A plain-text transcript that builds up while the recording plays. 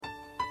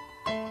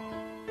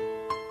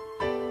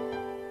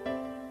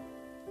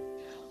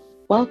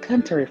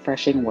Welcome to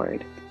Refreshing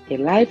Word, a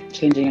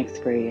life-changing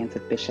experience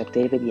with Bishop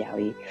David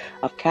Yalleh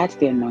of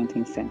the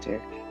Anointing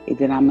Center, a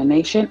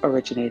denomination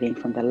originating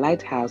from the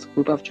Lighthouse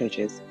Group of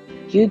Churches,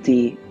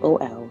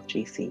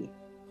 UDOLGC.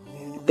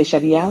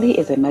 Bishop Yalleh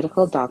is a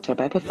medical doctor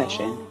by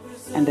profession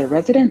and the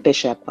resident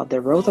bishop of the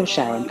Rose of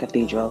Sharon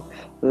Cathedral,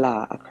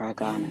 Accra,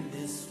 Ghana.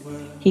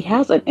 He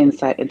has an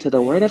insight into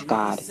the Word of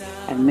God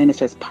and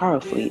ministers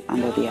powerfully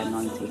under the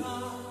anointing.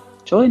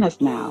 Join us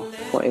now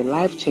for a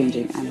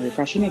life-changing and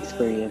refreshing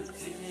experience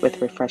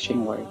with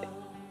Refreshing Word.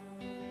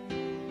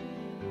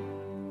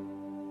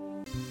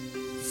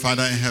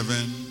 Father in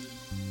heaven,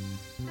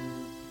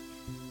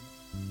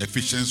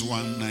 Ephesians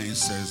 1:9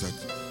 says that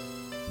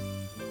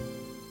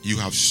you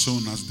have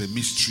shown us the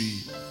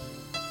mystery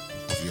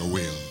of your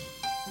will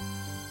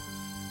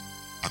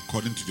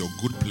according to your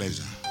good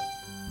pleasure.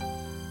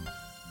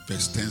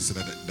 Verse 10 says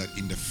that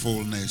in the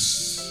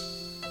fullness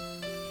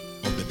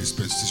of the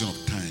dispensation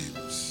of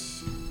times,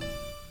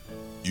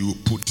 you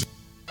put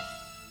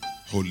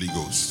Holy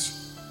Ghost,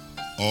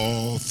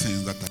 all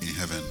things that are in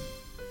heaven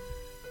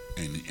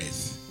and in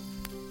earth.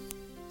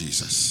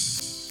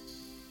 Jesus.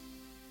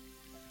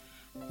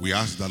 We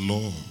ask the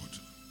Lord,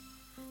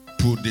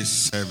 put this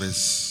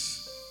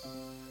service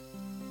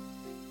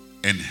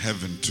and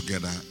heaven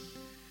together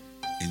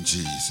in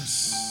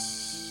Jesus.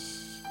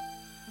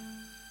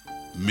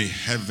 May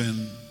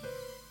heaven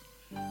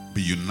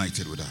be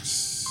united with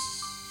us.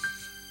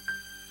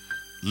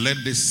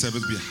 Let this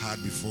service be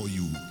heard before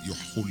you, your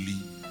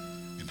holy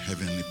and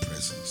heavenly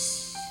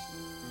presence.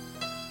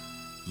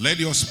 Let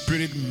your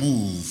spirit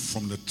move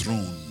from the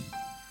throne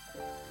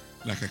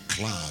like a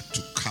cloud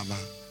to cover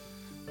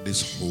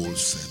this whole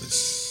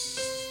service.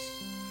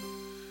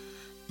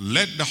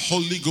 Let the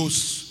Holy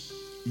Ghost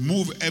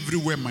move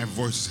everywhere my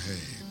voice is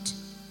heard.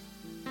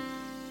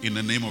 In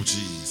the name of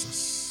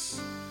Jesus.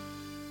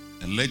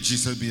 And let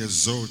Jesus be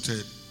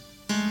exalted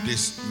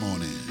this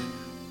morning.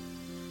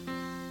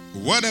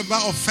 Whatever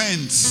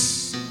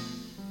offense,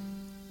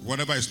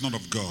 whatever is not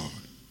of God,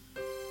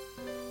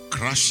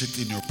 crush it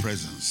in your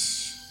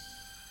presence.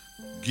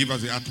 Give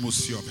us the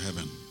atmosphere of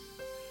heaven.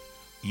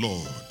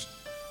 Lord,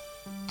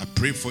 I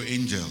pray for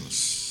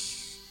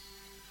angels.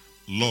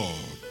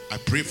 Lord, I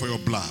pray for your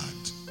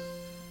blood.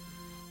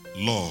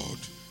 Lord,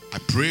 I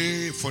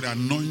pray for the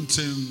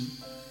anointing,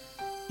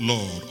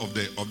 Lord, of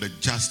the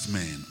just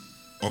men,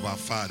 of our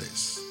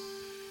fathers.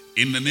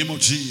 In the name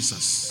of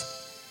Jesus.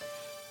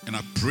 And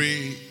I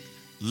pray,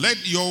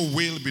 let your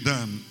will be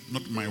done,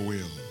 not my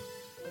will.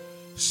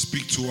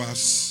 Speak to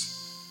us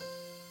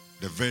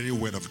the very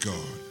word of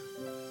God.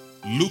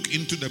 Look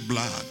into the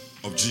blood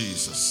of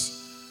Jesus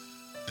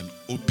and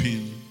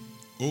open,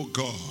 oh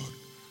God,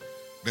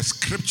 the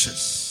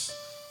scriptures,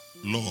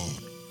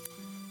 Lord,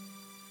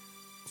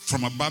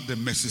 from above the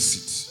mercy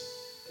seat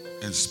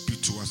and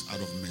speak to us out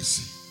of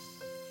mercy.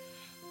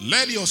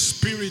 Let your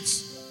spirit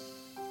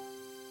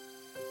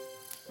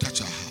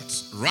touch our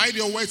hearts. Write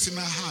your words in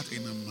our heart,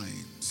 in our minds.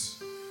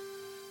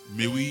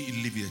 May we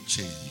live here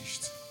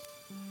changed.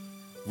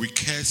 We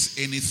curse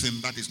anything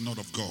that is not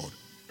of God,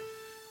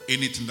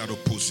 anything that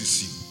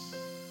opposes you.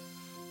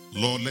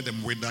 Lord, let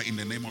them wither in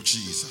the name of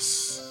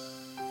Jesus.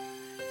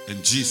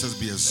 And Jesus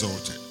be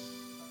exalted.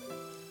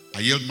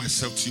 I yield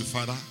myself to you,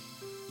 Father,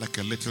 like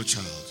a little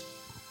child.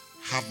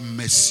 Have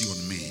mercy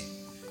on me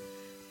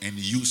and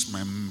use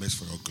my members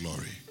for your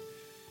glory.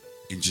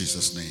 In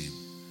Jesus' name,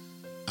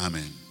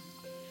 amen.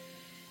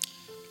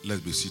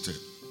 Let's be seated.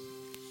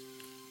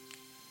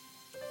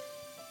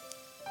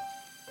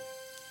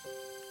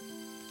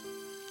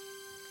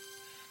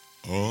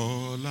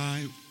 All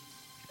I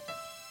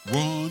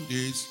want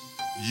is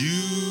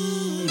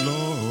you,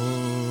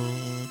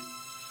 Lord.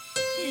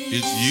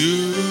 It's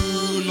you,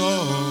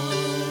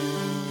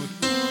 Lord.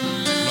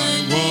 All I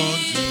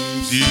want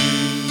is you.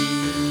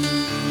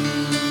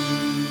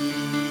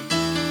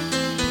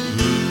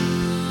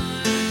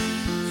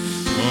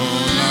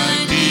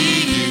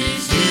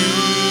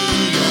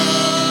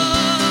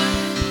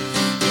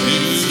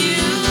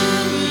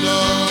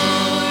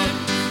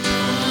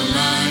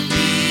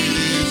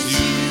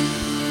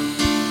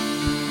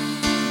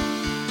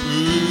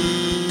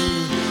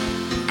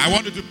 I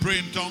wanted to pray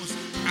in tongues.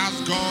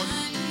 Ask God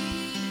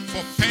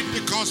for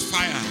Pentecost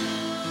fire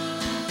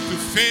to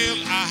fill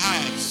our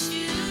hearts.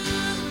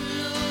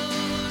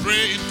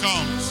 Pray in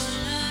tongues.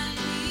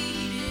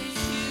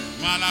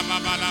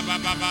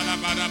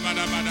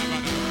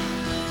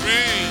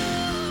 Pray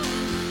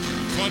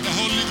for the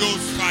Holy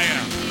Ghost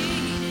fire.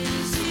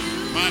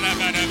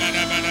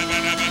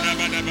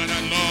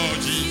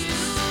 Lord Jesus.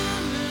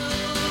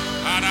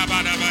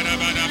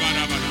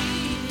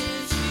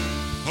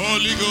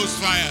 Holy Ghost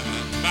fire.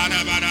 Lord,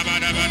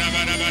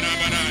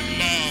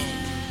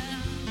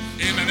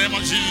 in the name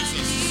of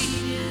Jesus.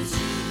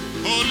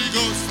 Holy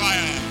Ghost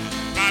fire.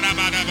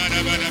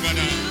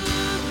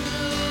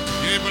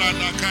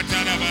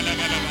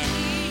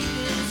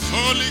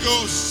 Holy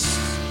Ghost.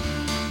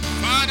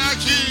 Father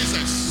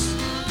Jesus.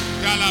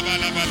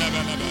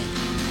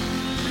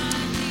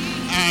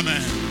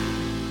 Amen.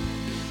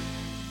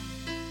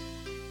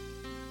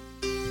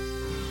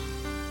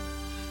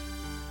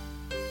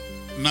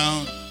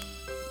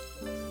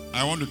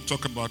 want to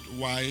talk about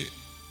why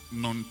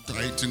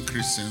non-tithing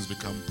Christians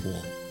become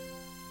poor.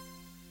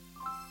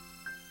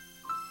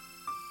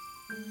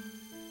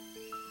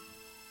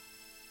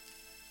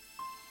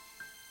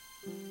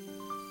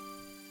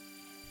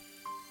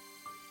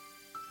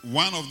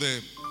 One of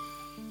the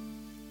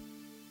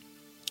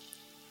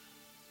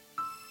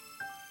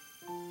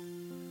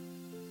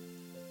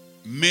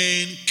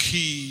main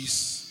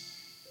keys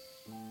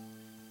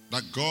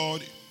that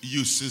God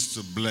uses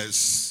to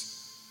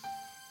bless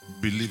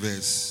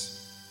believers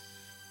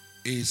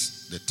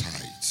is the tithe.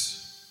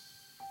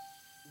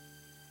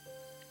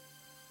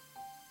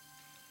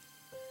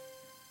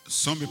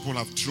 Some people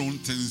have thrown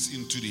things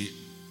into the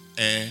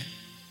air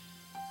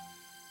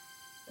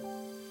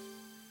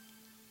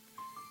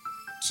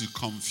to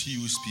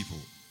confuse people.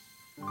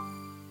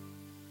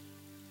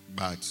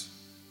 But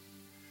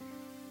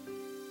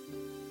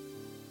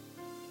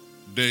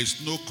there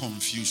is no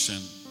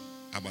confusion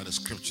about the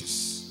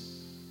scriptures.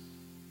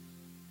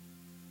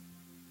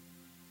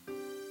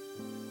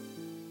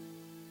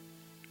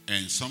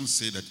 And some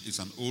say that it's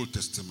an Old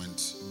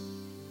Testament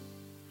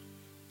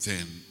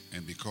thing,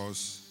 and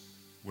because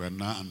we're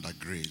now under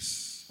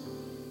grace,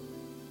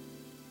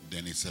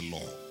 then it's a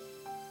law.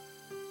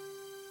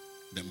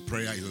 Then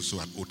prayer is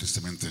also an Old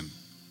Testament thing.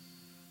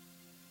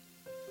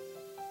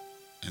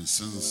 And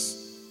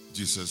since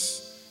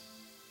Jesus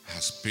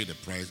has paid the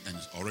price and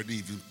is already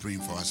even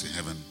praying for us in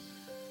heaven,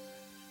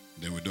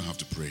 then we don't have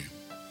to pray.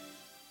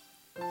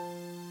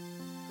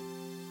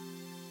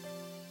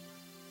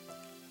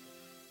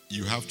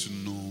 You have to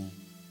know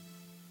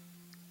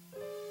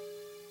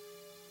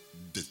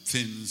the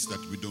things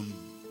that we don't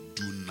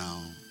do now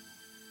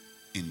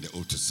in the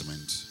Old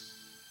Testament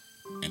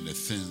and the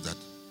things that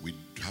we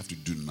have to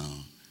do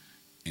now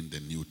in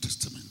the New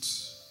Testament.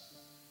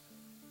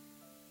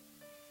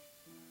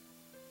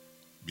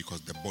 Because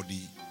the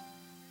body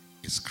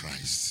is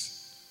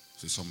Christ.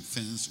 So some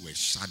things were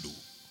shadow.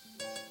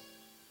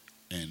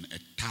 And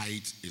a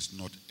tithe is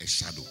not a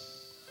shadow.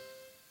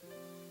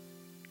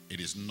 It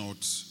is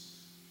not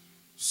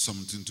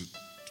something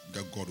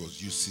that God was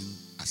using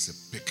as a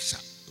picture.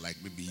 Like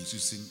maybe he's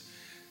using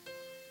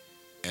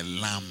a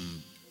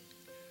lamb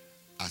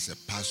as a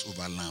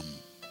Passover lamb.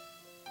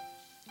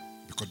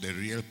 Because the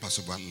real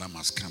Passover lamb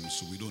has come,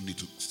 so we don't need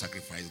to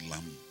sacrifice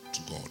lamb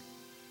to God.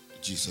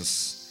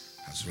 Jesus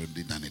has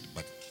already done it.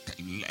 But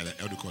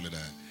how do you call it?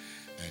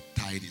 A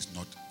tithe is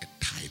not a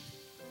type.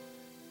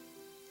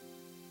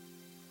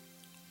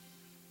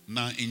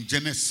 Now in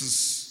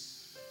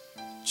Genesis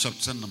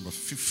chapter number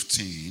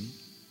 14,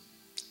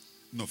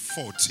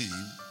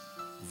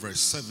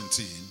 verse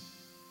 17,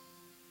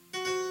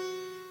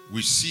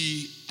 we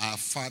see our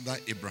father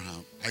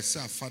Abraham. I say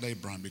our father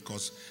Abraham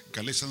because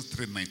Galatians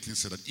 3:19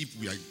 said that if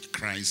we are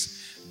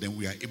Christ, then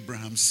we are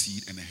Abraham's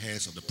seed and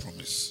heirs of the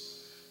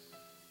promise.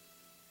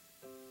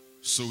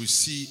 So we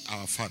see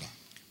our father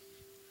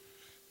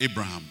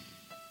Abraham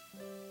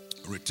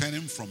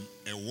returning from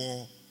a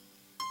war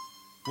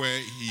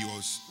where he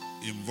was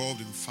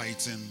involved in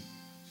fighting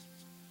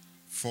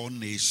 4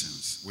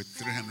 nations with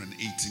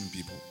 318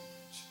 people.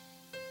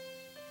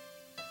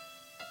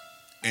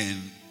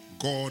 And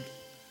God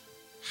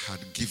had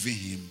given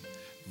him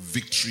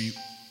victory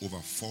over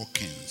 4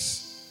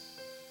 kings.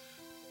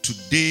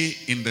 Today,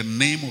 in the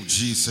name of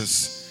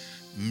Jesus,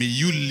 may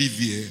you live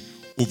here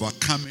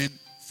overcoming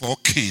 4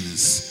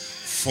 kings,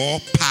 4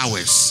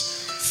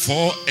 powers,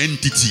 4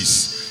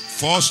 entities,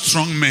 4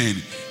 strong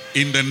men,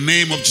 in the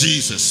name of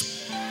Jesus.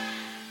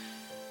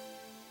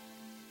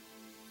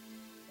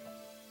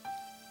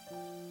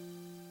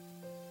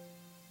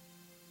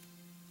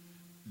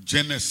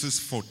 Genesis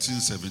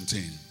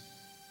 14:17.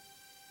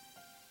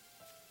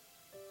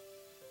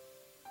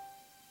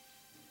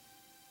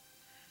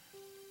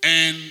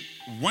 And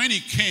when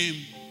he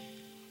came,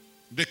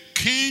 the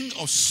king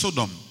of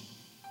Sodom,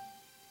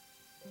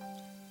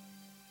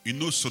 you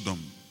know Sodom,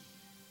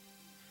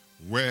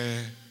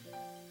 where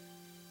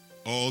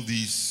all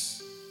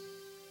these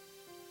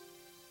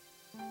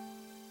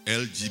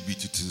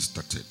LGBT things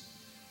started.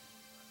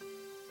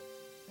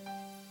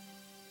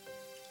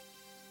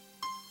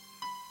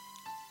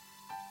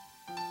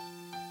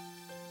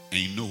 And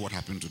you know what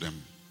happened to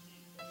them?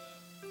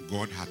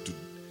 God had to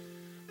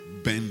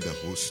bend the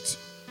host.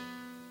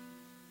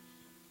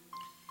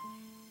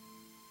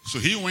 So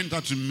he went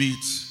out to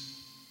meet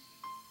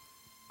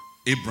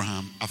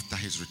Abraham after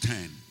his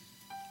return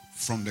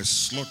from the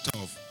slaughter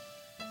of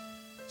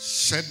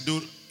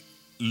Shedor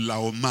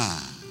Laomer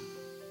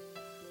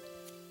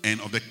and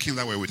of the kings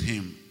that were with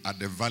him at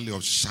the valley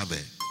of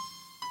Shaveh,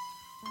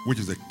 which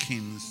is the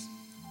king's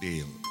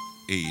dale,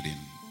 Aden.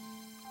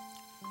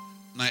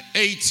 Now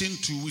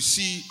 18:2, we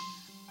see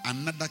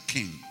another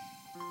king.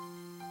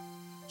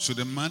 So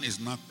the man is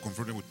now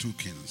confronted with 2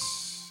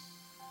 kings.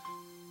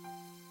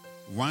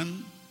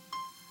 One,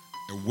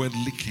 a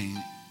worldly king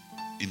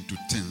into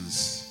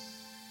things.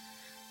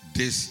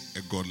 This,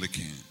 a godly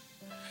king.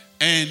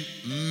 And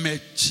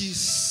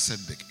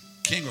Melchizedek,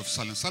 king of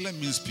Salem. Salem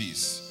means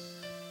peace.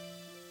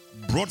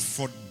 Brought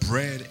forth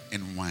bread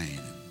and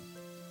wine.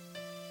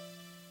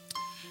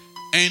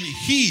 And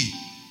he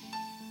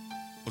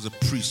was a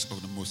priest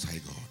of the Most High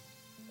God.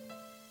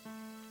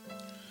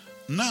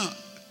 Now,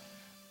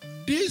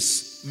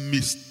 this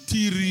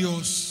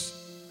mysterious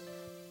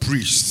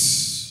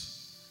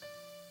priest,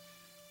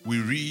 we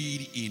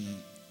read in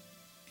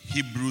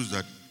Hebrews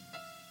that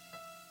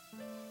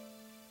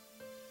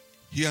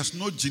he has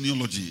no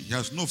genealogy, he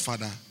has no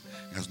father,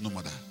 he has no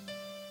mother.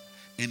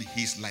 And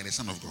he's like the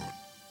Son of God.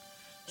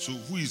 So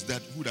who is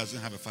that who doesn't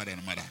have a father and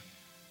a mother?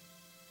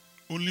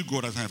 Only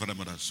God doesn't have a father and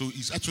mother. So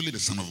he's actually the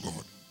Son of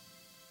God.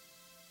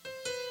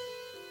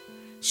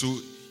 So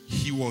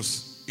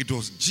it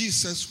was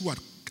Jesus who had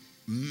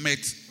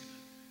met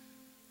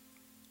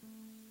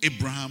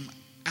Abraham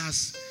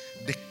as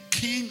the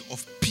King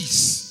of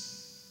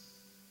Peace,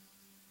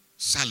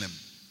 Salem.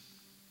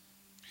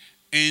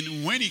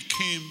 And when he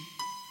came,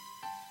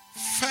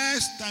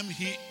 first time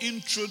he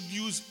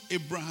introduced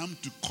Abraham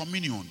to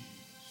communion.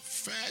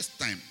 First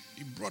time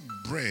he brought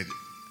bread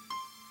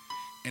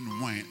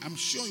and wine. I'm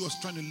sure he was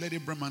trying to let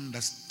Abraham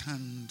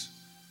understand,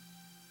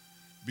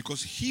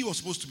 because he was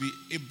supposed to be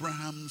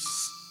Abraham's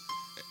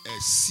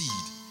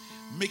seed.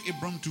 Make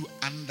Abraham to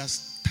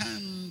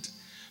understand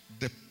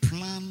the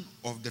plan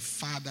of the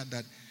Father,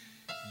 that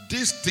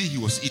this thing he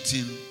was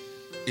eating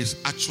is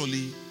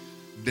actually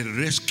the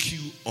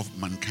rescue of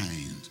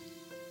mankind.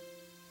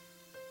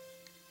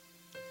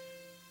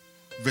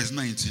 Verse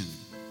 19.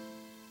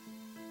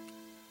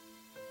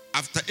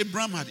 After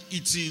Abraham had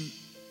eaten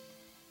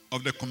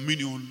of the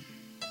communion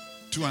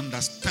to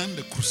understand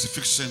the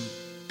crucifixion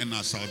and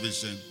our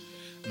salvation,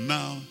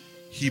 now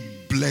he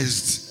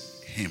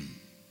blessed him.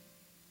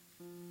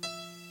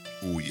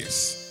 Oh,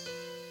 yes.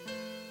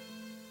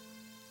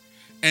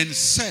 And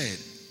said,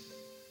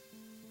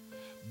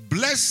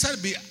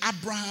 blessed be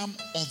Abraham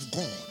of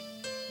God.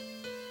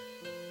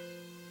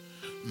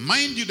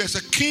 Mind you, there's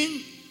a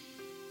king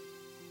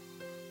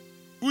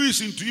who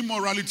is into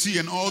immorality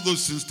and all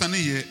those things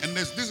standing here, and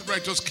there's this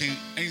righteous king,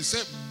 and he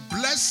said,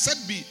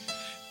 blessed be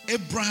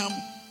Abraham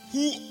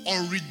who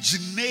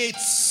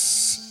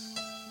originates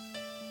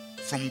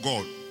from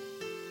God.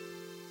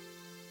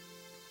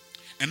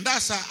 And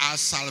that's our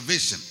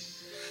salvation.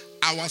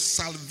 Our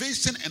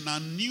salvation and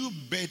our new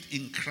birth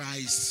in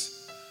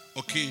Christ,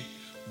 okay,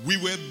 we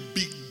were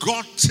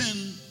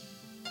begotten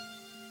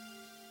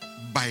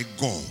by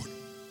God.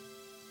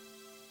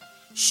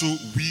 So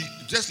we,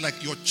 just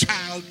like your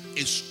child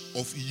is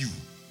of you.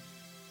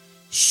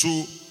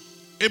 So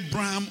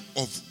Abraham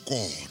of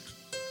God,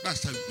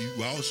 that's how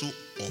we are also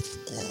of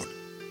God.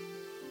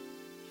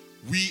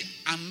 We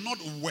are not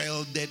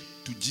welded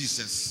to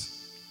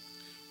Jesus.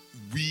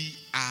 We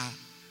are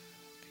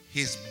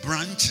his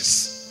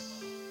branches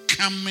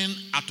coming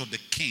out of the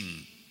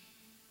king.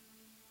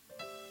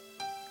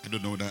 I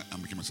don't know that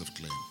I'm making myself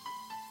clear.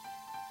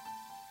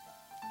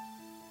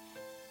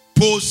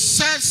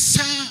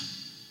 Possessor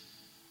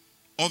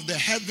of the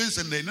heavens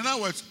and the earth. In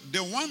other words, the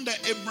one that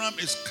Abraham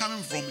is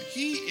coming from,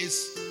 he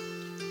is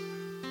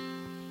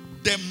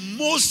the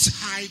Most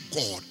High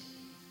God.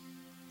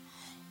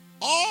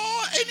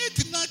 Or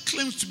anything that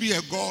claims to be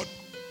a God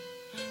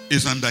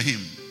is under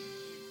him.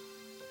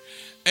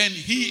 And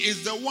he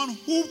is the one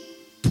who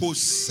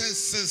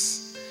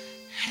possesses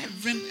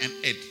heaven and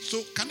earth.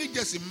 So can you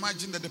just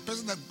imagine that the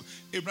person that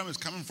Abraham is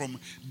coming from,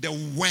 the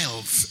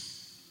wealth,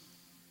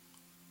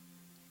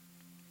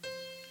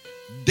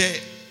 the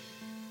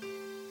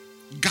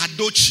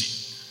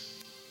gadochi,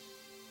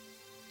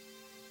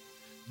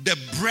 the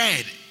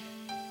bread.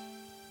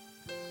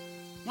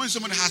 When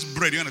somebody has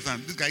bread, you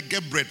understand, this guy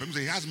get bread,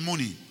 he has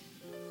money.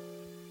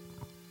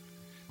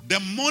 The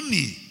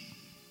money,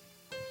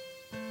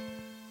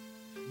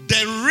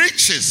 the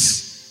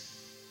riches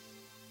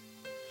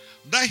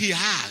that he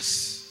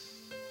has,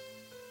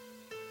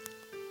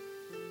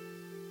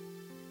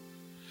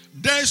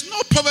 there is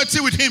no poverty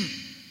with him.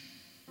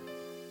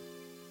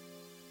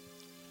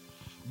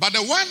 But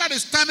the one that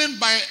is standing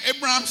by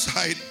Abraham's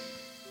side,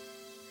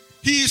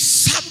 he is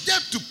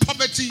subject to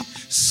poverty,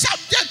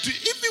 subject to,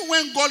 even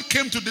when God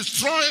came to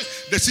destroy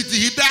the city,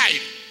 he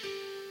died.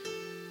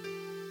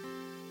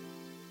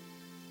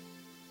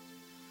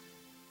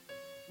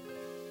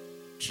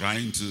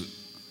 Trying to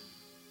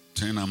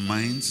turn our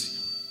minds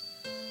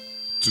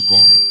to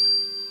God,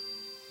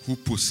 who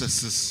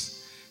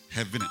possesses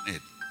heaven and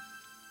earth.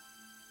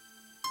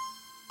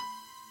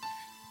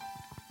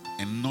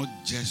 And not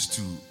just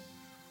to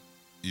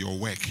your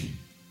work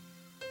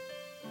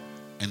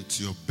and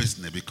to your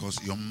business, because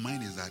your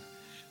mind is that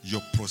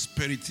your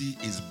prosperity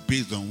is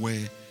based on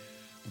where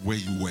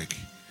you work.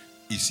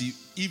 You see,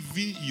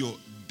 even your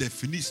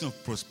definition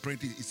of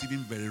prosperity is even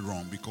very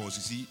wrong, because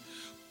you see,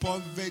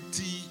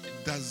 poverty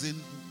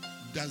doesn't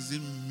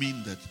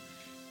mean that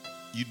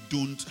you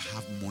don't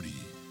have money.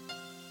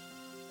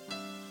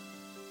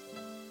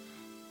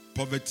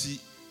 Poverty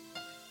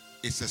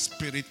is a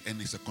spirit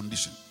and it's a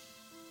condition.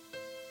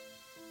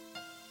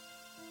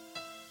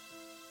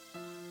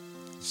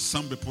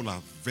 Some people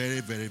are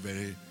very, very,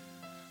 very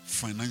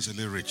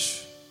financially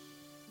rich.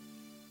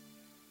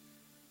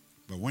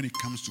 But when it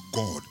comes to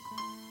God,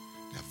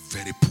 they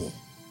are very poor.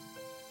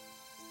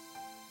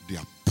 they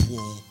are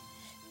poor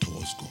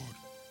towards God.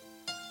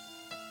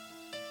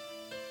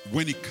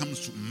 When it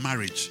comes to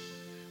marriage,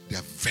 they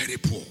are very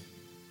poor.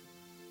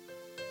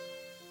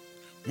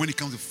 When it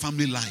comes to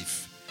family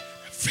life,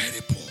 they are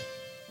very poor.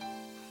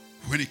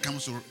 When it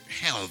comes to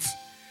health,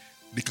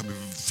 they can be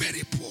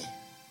very poor.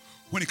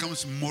 When it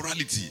comes to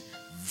morality,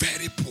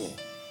 very poor.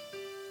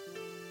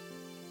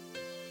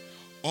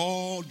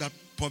 All that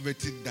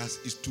poverty does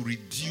is to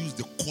reduce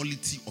the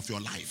quality of your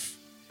life.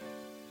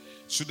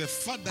 So the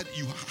fact that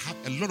you have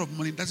a lot of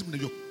money doesn't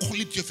mean that your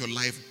quality of your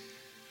life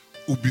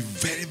will be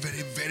very,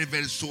 very, very,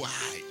 very so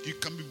high. You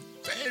can be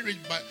very rich,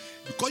 but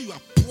because you are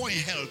poor in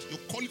health, your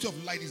quality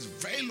of life is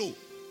very low.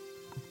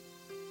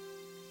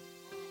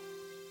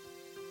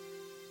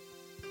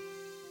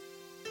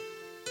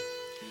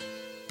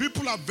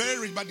 People are very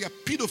rich, but they are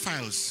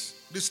pedophiles.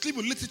 They sleep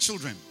with little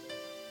children.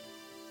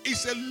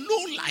 It's a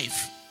low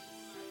life.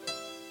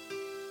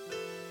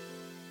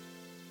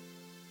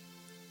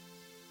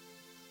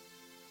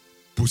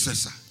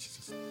 Possessor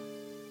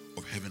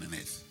of heaven and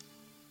earth.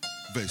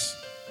 Verse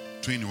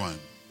 21.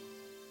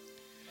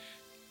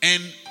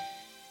 And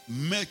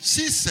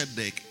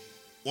Melchizedek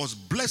was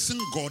blessing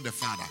God the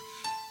Father.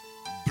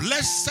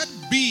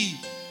 Blessed be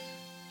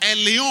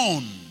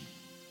Elion,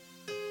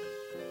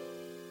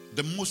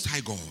 the Most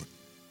High God,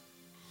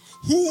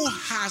 who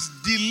has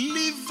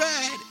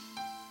delivered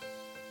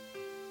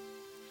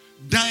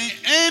thy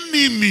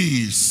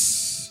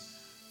enemies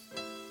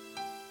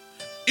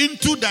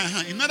into thy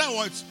hand. In other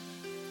words,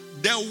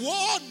 the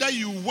war that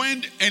you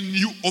went and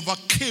you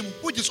overcame,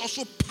 which is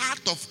also part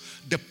of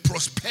the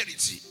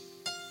prosperity.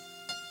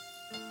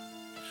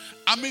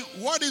 I mean,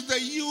 what is the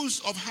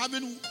use of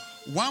having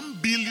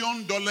 $1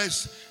 billion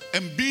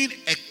and being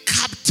a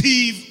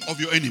captive of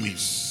your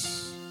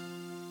enemies?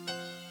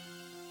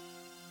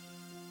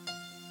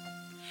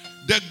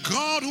 The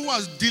God who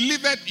has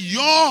delivered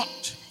your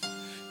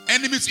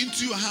enemies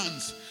into your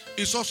hands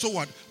is also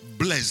what?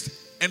 Blessed.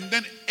 And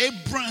then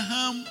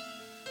Abraham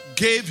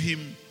gave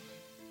him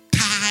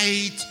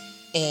tithe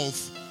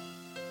of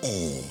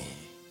all.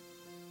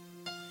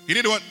 He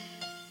did what?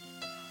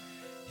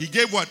 He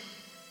gave what?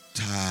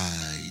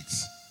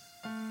 Tithes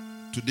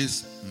to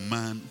this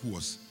man who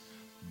was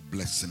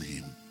blessing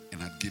him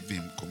and had given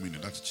him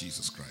communion. That's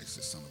Jesus Christ,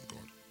 the Son of God.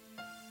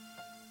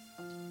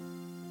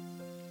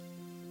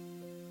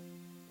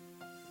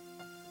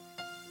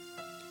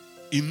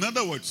 In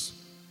other words,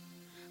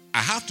 I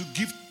have to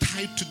give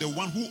tithe to the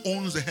one who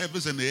owns the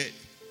heavens and the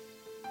earth.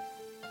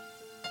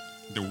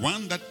 The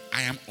one that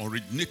I am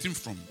originating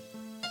from.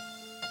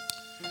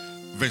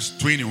 Verse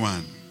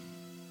 21.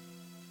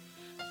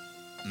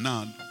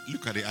 Now,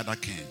 look at the other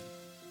king.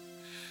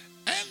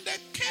 And the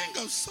king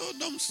of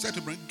Sodom said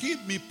to Abraham,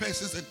 give me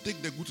persons and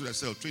take the good to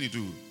thyself. 22.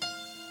 And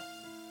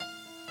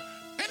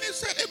he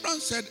said, Abraham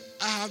said,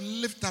 I have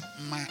lifted up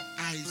my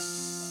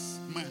eyes,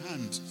 my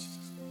hand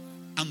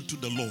unto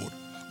the Lord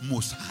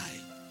Most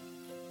High.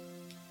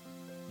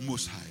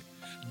 Most High.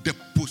 The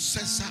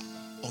possessor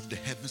of the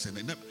heavens and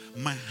the earth.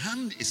 My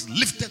hand is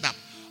lifted up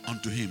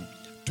unto him.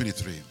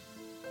 23.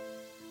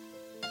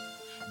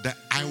 That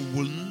I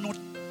will not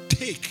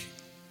take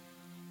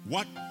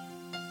what?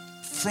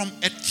 From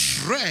a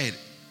thread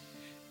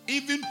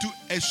even to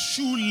a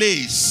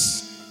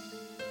shoelace.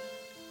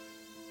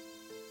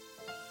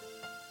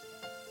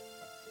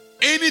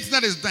 Anything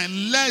that is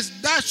done,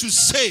 lest that should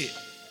say,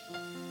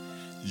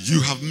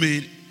 you have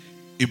made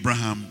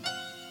Abraham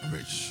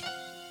rich.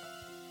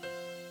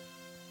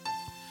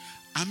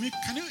 I mean,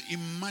 can you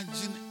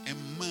imagine a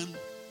man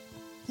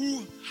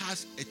who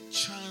has a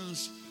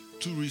chance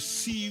to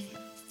receive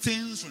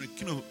things from the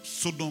king of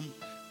Sodom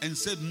and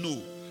said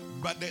no,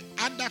 but the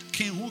other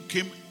king who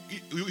came,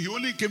 he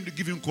only came to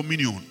give him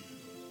communion.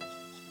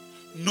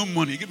 No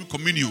money, he gave him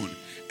communion.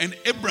 And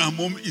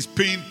Abraham is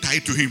paying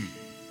tithe to him.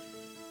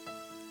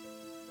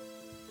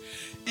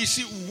 You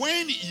see,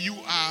 when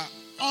you are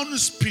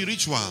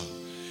unspiritual,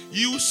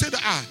 you say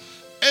that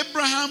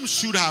Abraham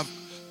should have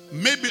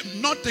maybe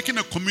not taking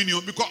a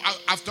communion, because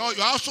after all,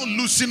 you're also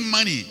losing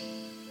money.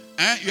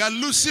 You are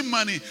losing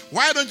money.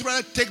 Why don't you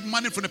rather take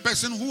money from the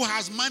person who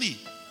has money?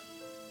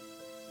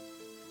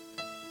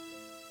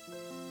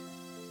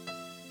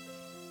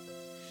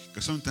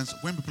 Because sometimes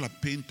when people are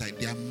paying tithe,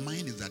 their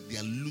mind is that they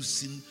are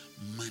losing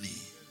money.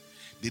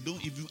 They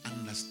don't even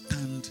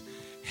understand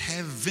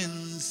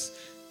heaven's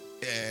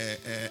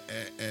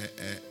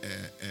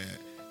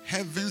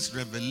heaven's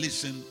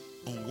revelation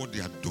on what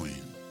they are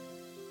doing.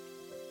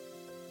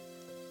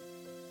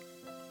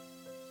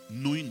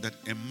 Knowing that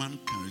a man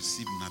can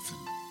receive nothing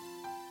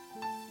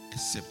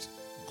except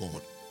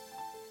God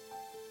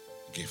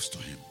gives to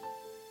him.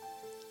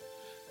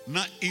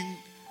 Now in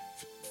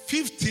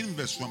 15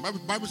 verse 1, the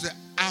Bible says,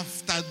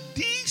 after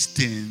these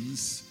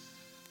things,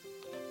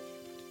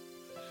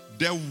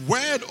 the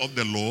word of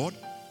the Lord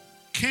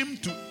came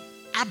to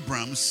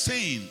Abram,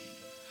 saying,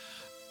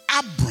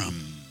 Abram,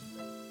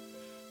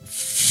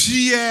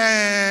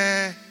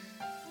 fear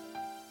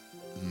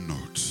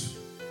not,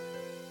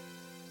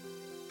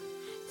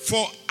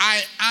 for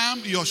I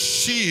am your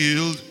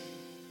shield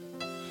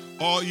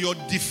or your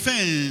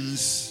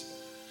defense,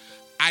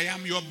 I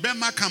am your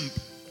Bema camp.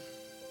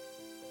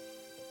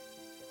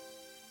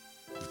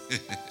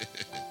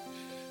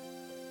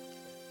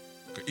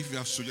 If you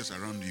have soldiers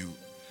around you,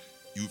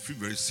 you feel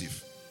very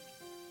safe.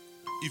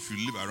 If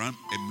you live around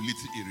a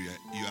military area,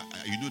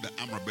 you know the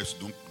armed robbers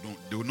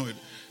they will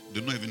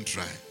not even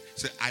try.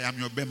 Say, I am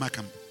your Bema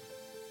camp.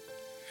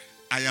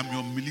 I am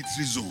your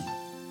military zone.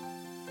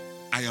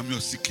 I am your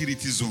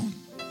security zone.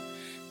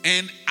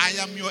 And I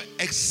am your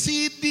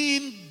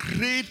exceeding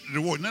great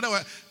reward. In other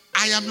words,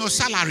 I am your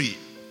salary.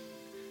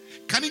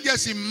 Can you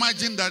just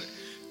imagine that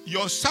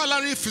your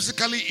salary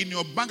physically in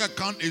your bank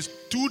account is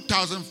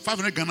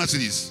 2,500 Ghana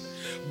cedis,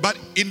 but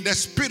in the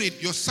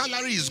spirit, your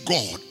salary is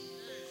God.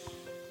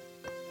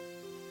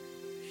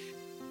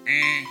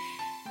 And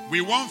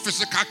we want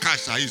physical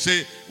cash. You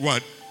say,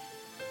 what?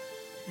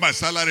 My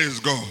salary is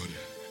God.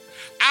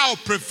 I'll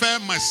prefer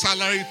my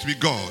salary to be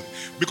God.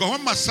 Because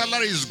when my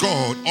salary is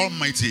God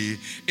Almighty,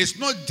 it's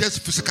not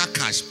just physical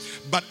cash,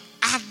 but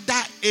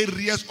other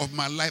areas of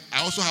my life,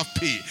 I also have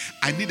pay.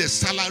 I need a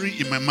salary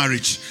in my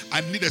marriage.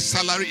 I need a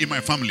salary in my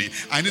family.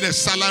 I need a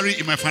salary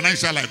in my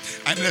financial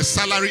life. I need a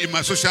salary in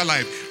my social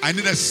life. I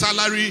need a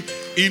salary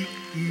in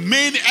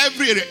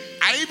every area.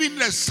 I even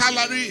need a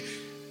salary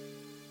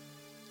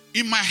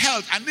in my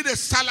health. I need a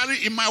salary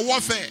in my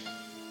warfare.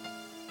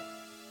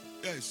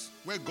 Yes,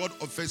 where God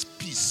offers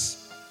peace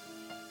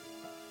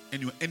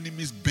and your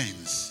enemies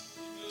bends.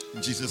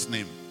 In Jesus'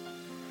 name.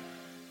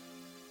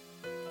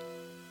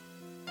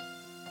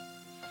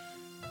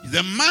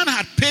 The man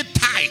had paid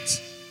tithe.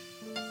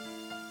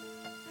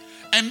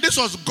 And this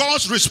was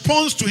God's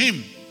response to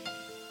him.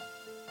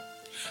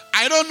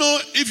 I don't know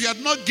if you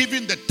had not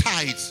given the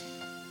tithe,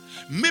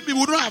 maybe we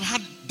wouldn't have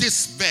had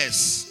this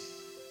verse.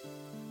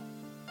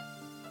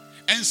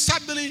 And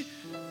suddenly,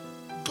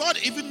 God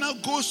even now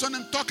goes on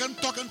and talk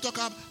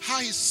about how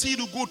his seed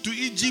will go to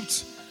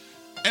Egypt.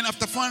 And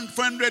after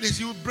 400 days,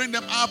 he will bring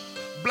them up,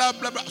 blah,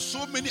 blah, blah.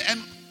 So many,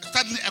 and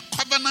suddenly a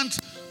covenant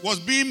was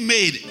being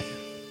made.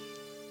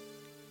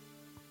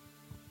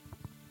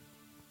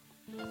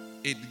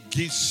 It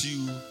gives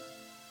you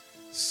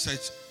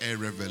such a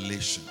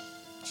revelation,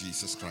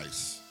 Jesus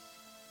Christ,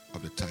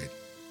 of the tithe.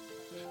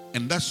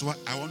 And that's why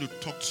I want to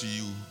talk to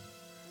you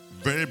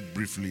very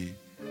briefly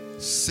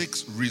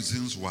 6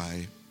 reasons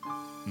why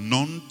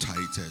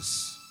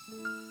non-tithers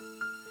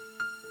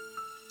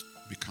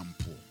become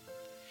poor.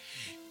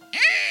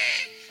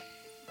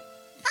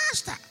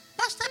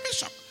 Pastor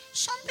Bishop,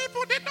 some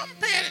people, they don't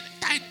pay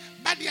tithe,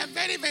 but they are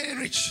very, very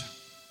rich.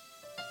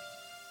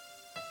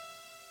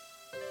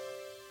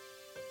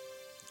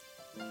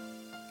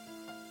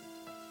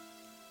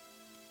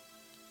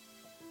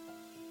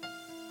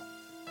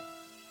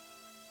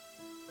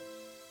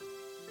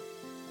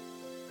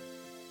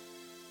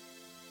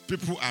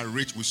 People are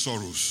rich with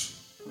sorrows.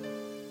 But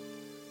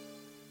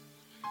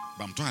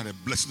I'm talking about the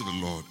blessing of the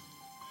Lord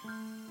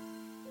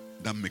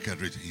that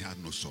maketh rich. He had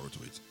no sorrow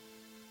to it.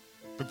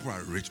 People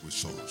are rich with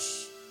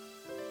sorrows.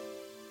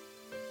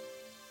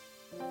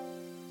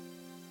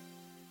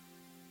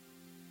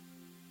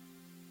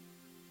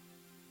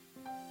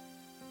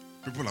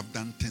 People have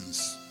done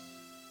things,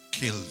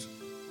 killed,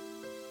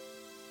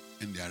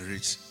 and they are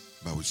rich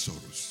but with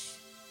sorrows.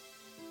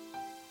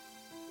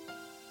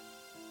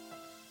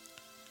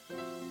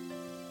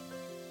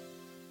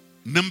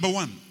 Number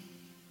 1,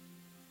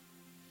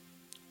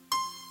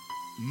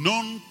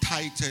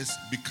 non-tithers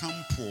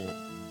become poor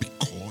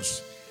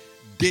because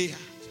they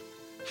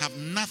have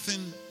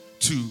nothing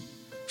to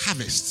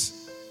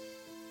harvest.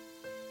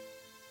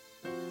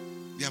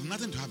 They have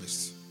nothing to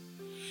harvest.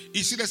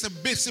 You see, there's a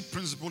basic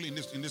principle in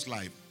this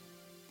life.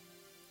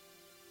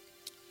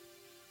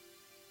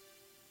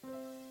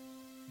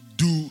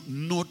 Do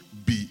not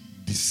be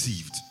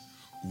deceived.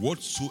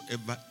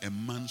 Whatsoever a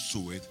man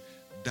soweth,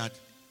 that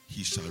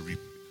he shall reap.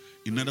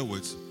 In other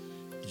words,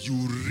 you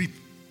reap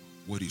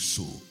what you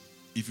sow.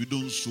 If you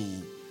don't sow,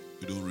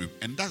 you don't reap.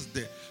 And that's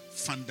the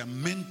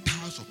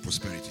fundamentals of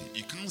prosperity.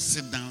 You can't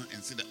sit down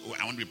and say that, oh,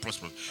 I want to be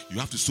prosperous. You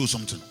have to sow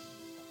something.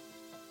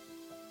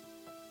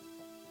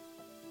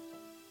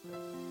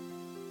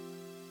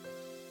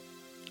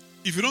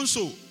 If you don't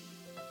sow,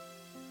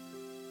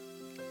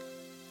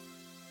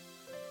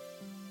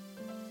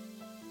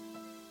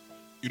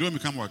 you don't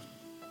become what?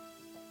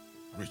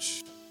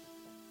 Rich.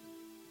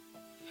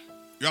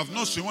 You have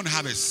not sown, you want to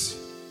harvest.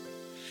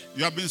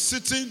 You have been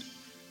sitting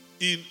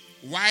in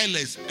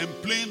Yalleh and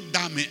playing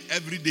dummy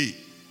every day.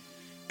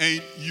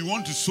 And you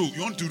want to sow,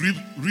 you want to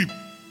reap.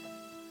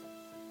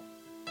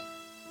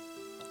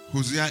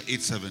 Hosea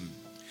 8:7.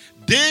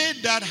 They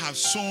that have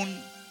sown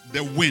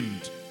the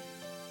wind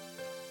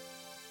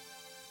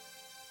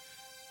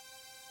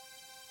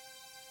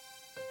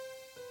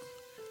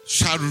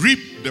shall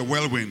reap the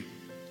whirlwind.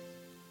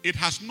 It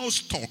has no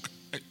stalk.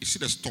 You see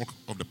the stalk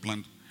of the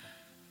plant?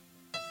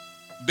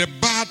 The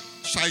bud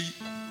shall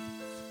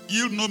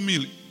yield no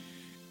meal.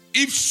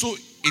 If so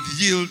it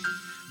yield,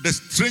 the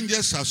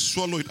stranger shall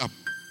swallow it up.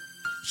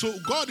 So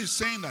God is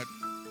saying that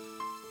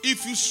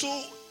if you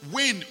sow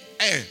wind,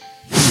 air,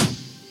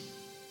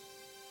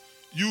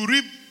 You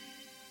reap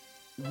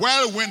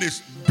well when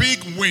it's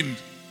big wind.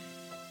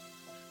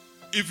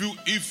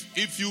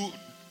 If you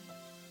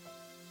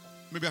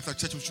maybe after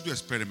church we should do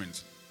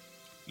experiment.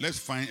 Let's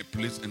find a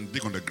place and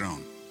dig on the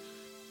ground.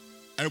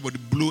 Everybody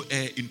blow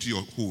air into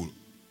your hole.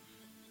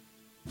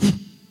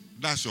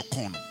 That's your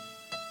corn.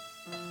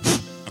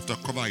 After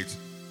cover it,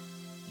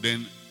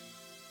 then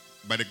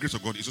by the grace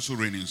of God, it's also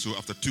raining. So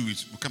after 2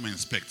 weeks, we come and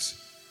inspect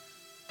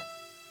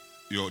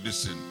your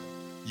this.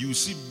 You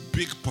see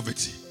big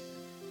poverty.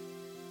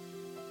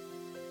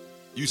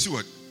 You see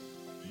what?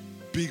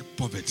 Big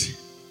poverty.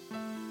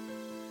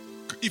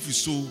 If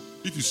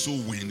you sow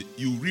wind,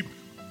 you reap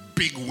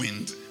big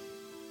wind.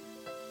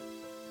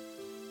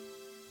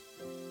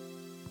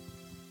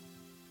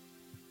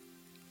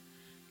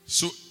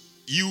 So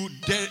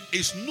there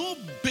is no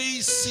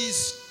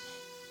basis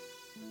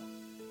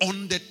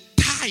on the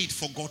tithe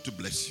for God to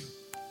bless you.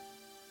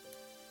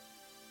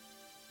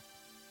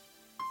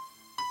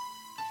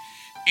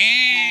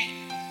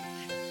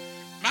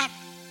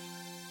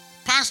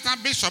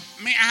 Pastor Bishop,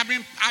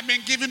 I've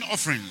been giving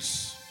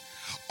offerings.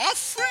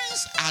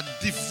 Offerings are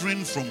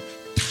different from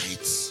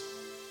tithes.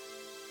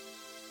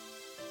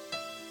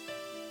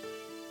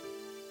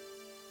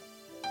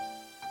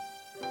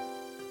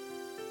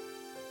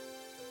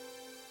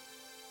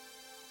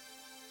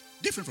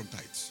 Different from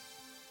tithes.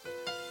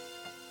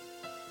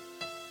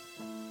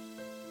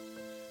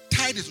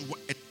 Tithe is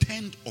a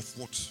tenth of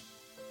what?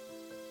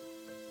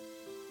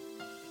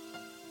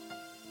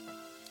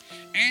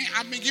 And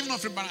I've been giving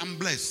offering, but I'm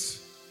blessed.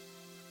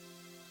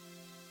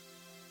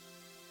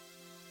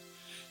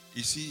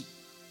 You see,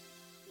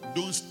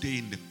 don't stay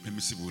in the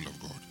permissive will of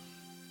God.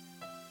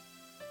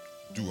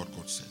 Do what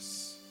God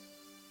says.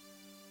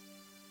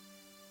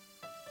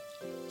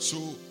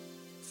 So,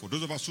 for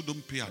those of us who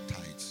don't pay our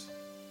tithes,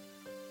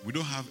 we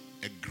don't have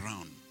a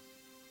ground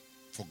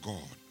for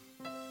God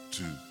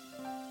to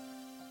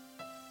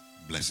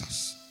bless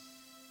us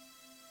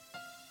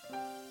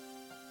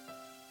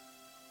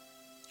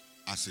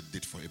as it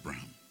did for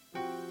Abraham.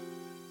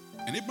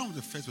 And Abraham was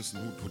the first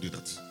person who did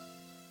that.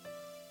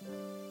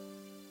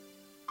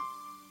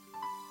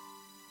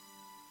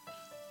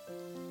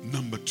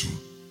 Number 2.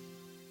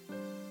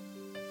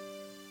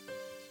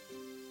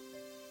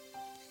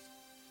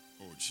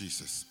 Oh,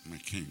 Jesus, my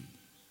King.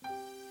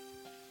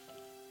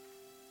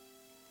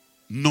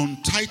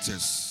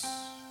 Non-tithers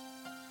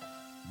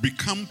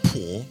become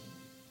poor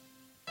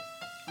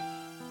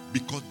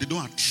because they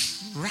don't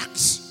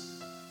attract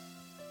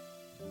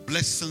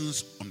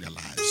blessings on their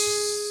lives.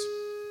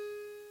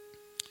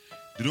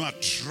 They don't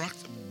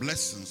attract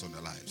blessings on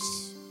their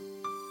lives.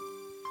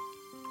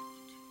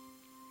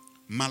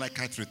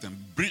 Malachi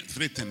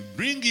 3:10.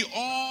 Bring ye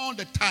all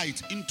the tithe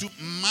into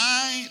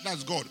my,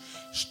 that's God,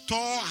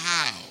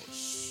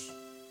 storehouse,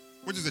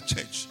 which is the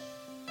church,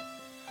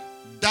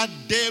 that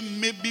there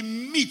may be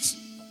meat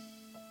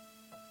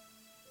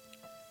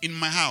in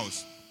my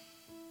house.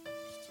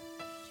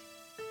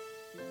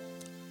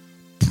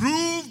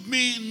 Prove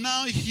me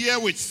now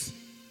herewith,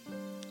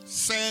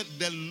 said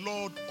the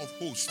Lord of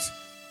hosts,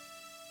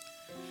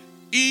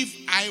 if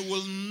I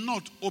will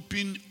not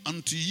open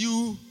unto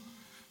you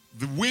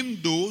the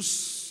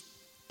windows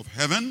of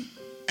heaven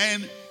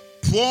and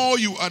pour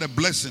you out a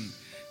blessing,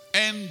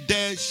 and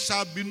there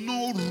shall be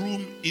no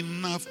room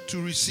enough to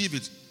receive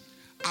it.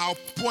 I'll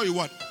pour you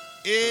what?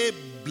 A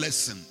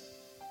blessing,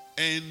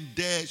 and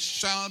there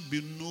shall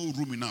be no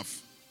room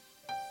enough.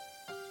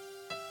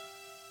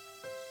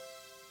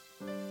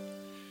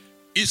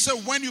 He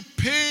said, when you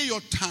pay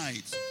your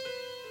tithe,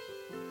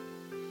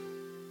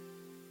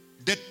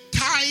 the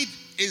tithe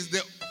is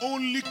the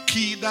only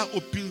key that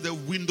opens the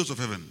windows of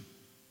heaven.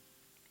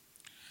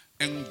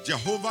 And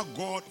Jehovah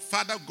God,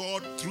 Father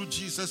God, through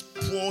Jesus,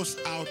 pours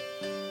out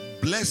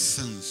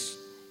blessings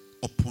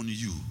upon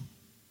you.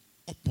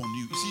 Upon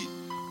you. You see,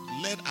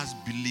 let us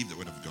believe the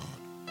word of God.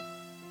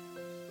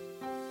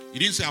 He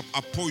didn't say,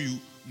 I pour you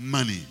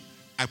money.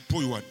 I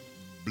pour you what?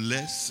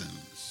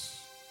 Blessings.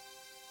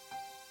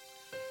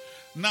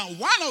 Now,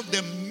 one of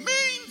the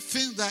main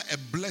things that a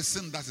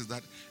blessing does is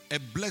that a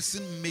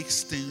blessing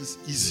makes things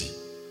easy.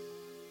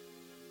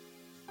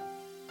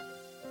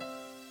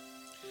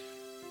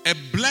 A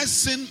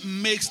blessing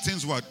makes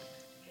things what?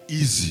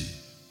 Easy.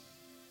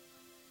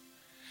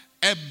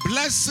 A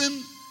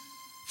blessing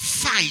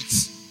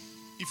fights,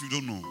 if you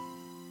don't know.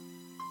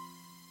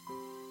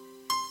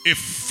 It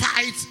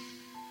fights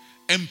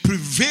and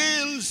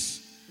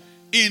prevails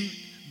in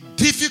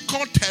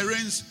difficult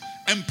terrains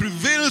and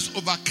prevails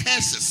over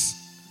curses.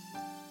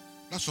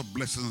 That's what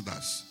blessing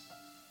does.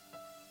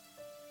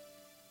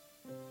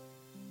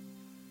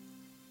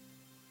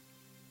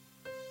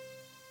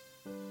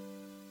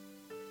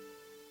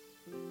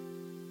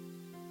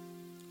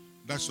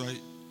 That's why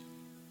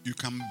you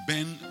can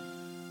bend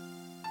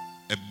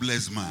a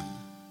blessed man,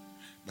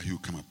 but he will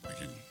come up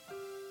again.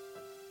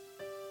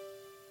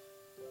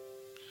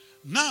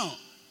 Now,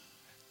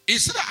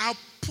 instead of I'll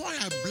pour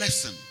a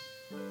blessing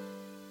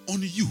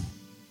on you,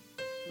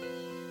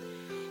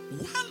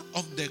 one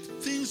of the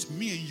things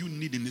me and you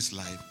need in this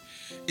life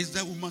is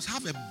that we must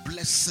have a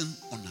blessing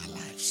on our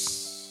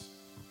lives.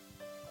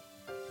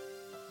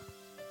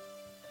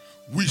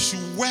 We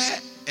should wear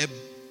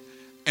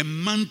a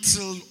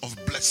mantle of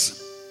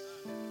blessing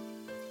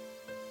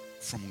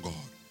from God.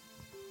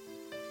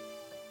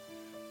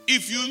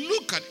 If you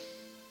look at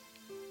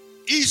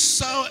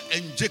Esau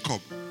and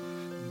Jacob,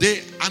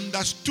 they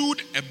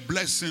understood a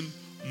blessing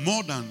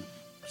more than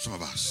some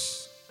of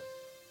us.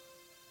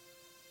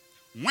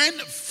 When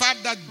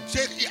Father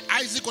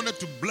Isaac wanted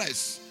to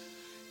bless,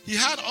 he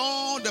had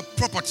all the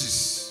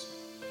properties,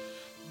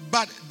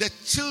 but the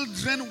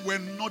children were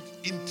not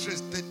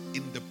interested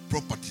in the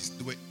properties.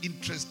 They were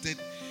interested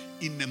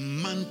in the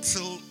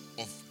mantle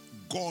of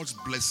God's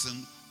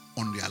blessing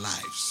on their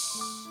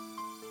lives.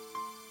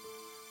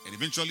 And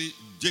eventually,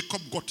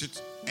 Jacob got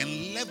it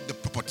and left the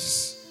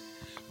properties,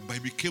 but he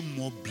became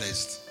more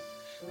blessed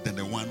than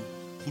the one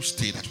who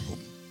stayed at home.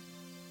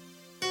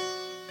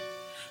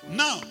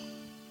 Now,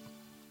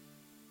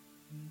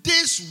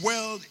 this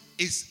world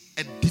is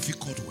a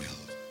difficult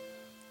world.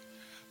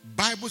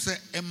 Bible says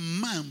a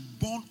man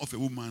born of a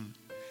woman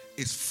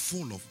is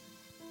full of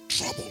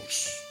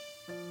troubles.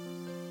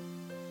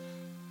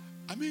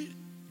 I mean,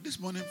 this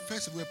morning,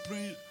 first we were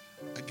praying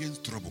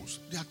against troubles.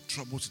 There are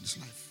troubles in this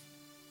life.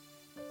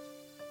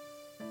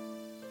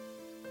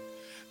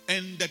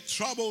 And the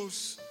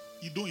troubles,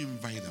 you don't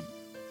invite them.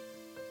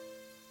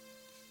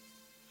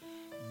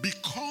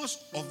 Because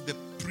of the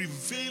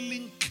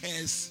prevailing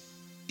curse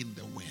in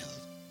the world.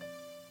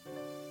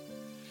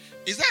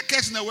 Is there a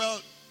curse in the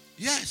world?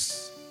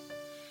 Yes.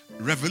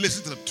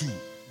 Revelation 2,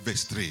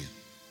 verse 3.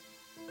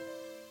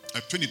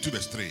 22,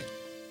 verse 3.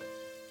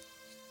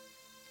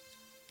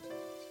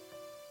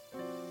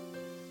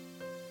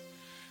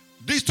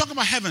 This is talking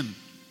about heaven.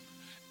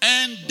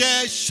 And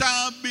there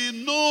shall be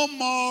no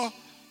more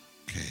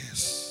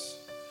curse.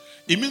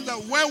 It means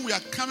that when we are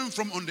coming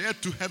from on the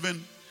earth to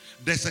heaven,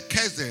 there's a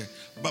curse there.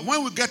 But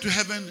when we get to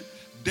heaven,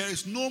 there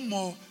is no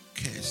more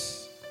curse.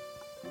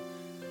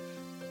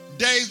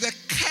 There is the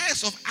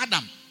curse of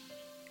Adam.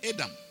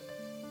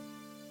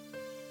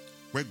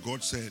 Where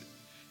God said,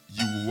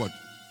 you will what?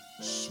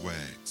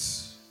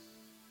 Sweat.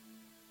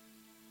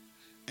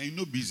 And you're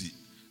not busy.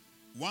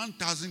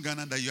 1,000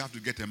 Ghana that you have to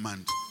get a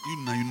month. You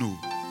know.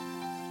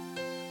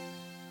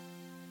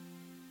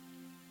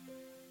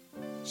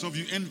 Some of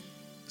you earn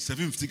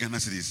 750 Ghana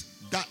cedis.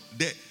 That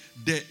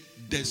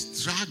the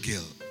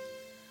struggle,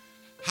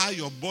 how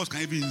your boss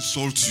can even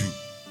insult you,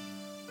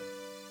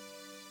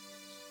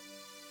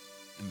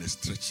 and the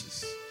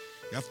stretches.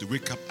 You have to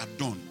wake up at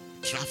dawn,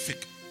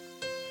 traffic.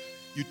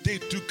 You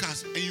take 2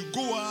 cars and you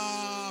go.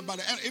 But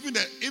even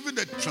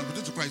the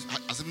transportation price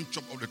has even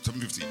chopped up the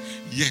 750.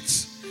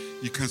 Yet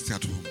you can't stay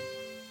at home.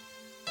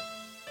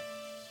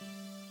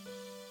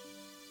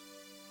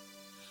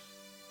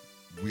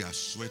 We are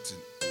sweating.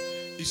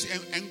 You see,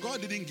 and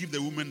God didn't give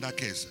the woman that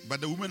case, but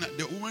the woman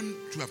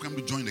to have come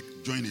to join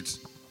it.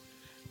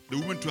 The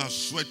woman to have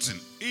sweating.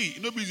 Hey,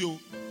 you know, busy,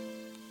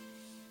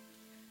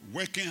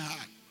 working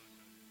hard.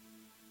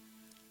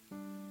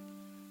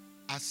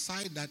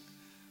 Aside that,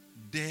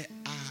 there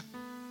are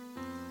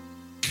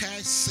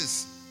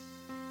curses,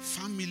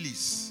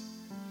 families,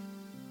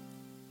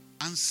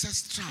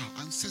 ancestral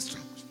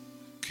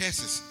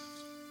curses,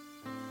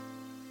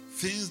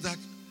 things that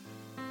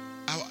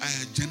our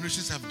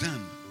generations have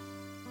done.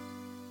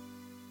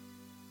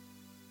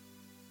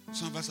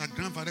 Some of us, our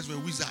grandfathers were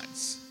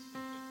wizards.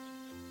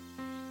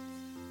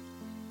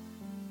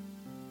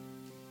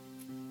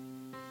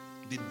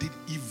 They did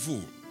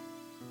evil.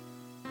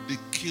 They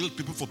killed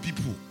people for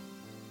people.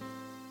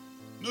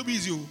 No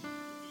easy.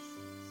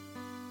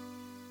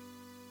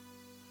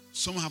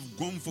 Some have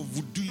gone for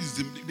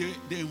voodooism.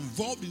 They're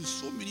involved in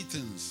so many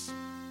things.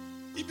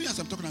 Even as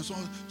I'm talking about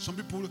some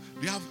people,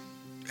 they have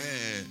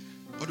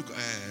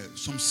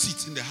some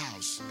seats in the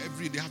house.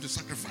 Every day they have to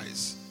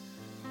sacrifice.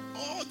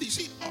 All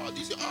these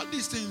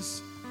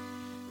things,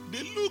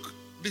 they look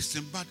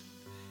distant, but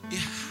it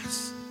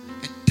has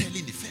a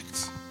telling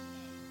effect.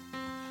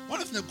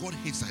 One of the God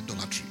hates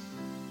idolatry.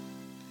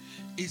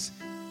 Is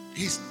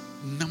his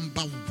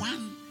number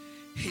one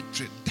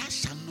hatred. Thou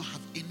shalt not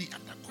have any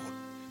other God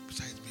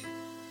besides me.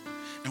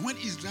 And when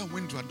Israel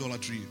went to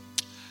idolatry,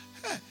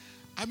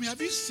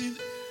 have you seen,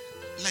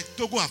 like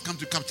Togo have come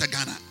to capture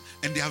Ghana,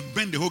 and they have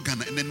burned the whole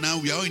Ghana, and then now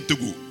we are all in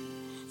Togo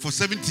for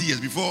 70 years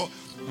before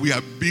we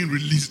are being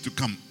released to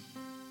come.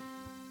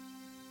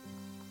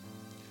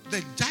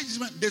 The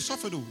judgment, they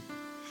suffered.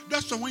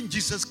 That's why when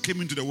Jesus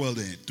came into the world,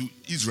 to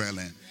Israel,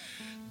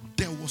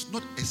 there was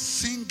not a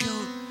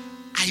single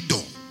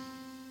idol.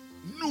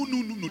 No.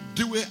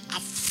 They were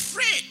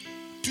afraid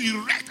to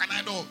erect an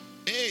idol.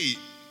 Hey,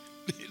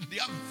 they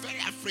are very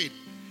afraid.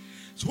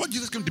 So what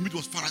Jesus came to meet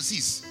was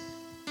Pharisees.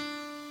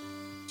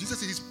 Jesus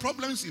said his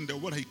problems in the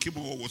world he came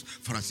over was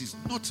Pharisees,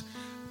 not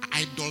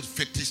idol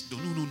fetish. No.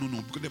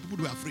 Because the people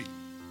were afraid.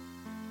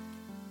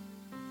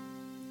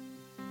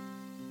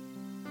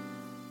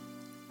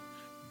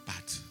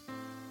 But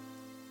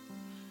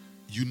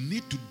you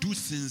need to do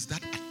things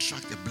that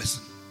attract a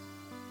blessing.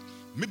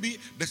 Maybe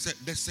there's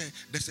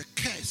a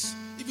curse.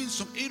 Even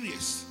some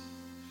areas.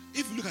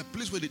 If you look at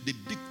places where they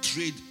dig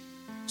trade,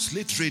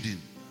 slave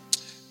trading,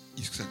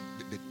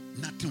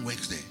 nothing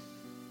works there.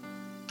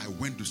 I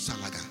went to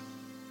Salaga.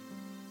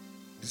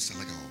 This is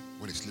Salaga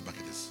where the slave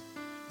market is.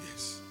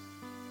 Yes.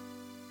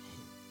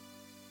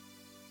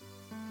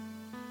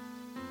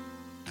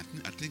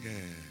 I think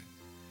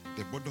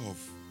the border of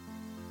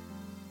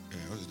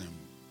what's his name?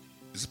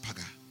 Is it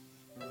Paga?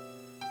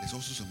 There's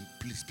also some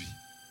place B.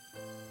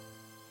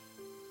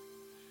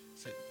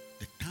 So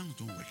the towns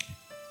don't work.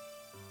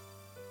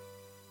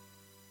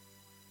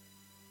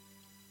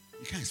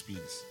 You can't explain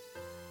this.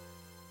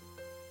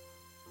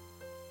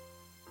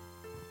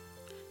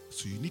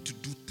 So you need to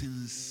do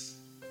things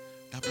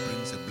that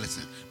brings a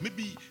blessing.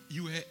 Maybe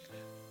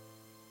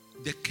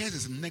the curse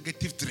is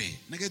 -3.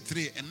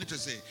 -3, and let's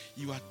just say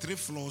you are 3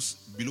 floors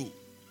below.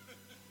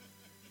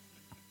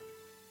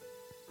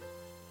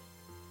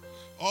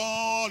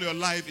 All your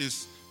life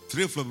is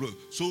 3 floors below.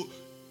 So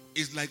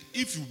it's like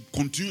if you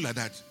continue like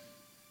that,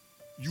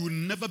 you will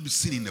never be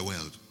seen in the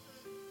world.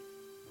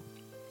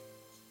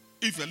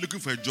 If you are looking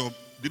for a job,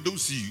 they don't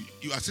see you.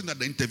 You are seen at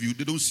the interview,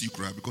 they don't see you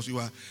cry because you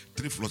are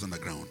 3 floors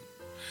underground.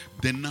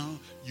 Then now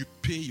you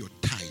pay your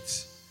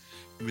tithes.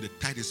 Maybe the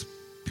tithe is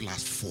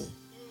 +4.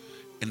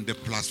 And the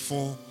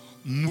 +4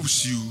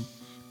 moves you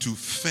to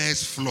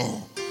first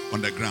floor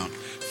on the ground.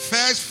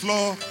 First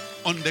floor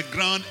on the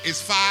ground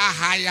is far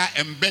higher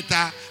and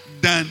better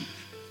than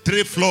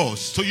 3 floors.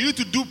 So you need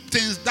to do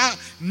things that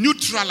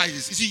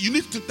neutralizes. You see, you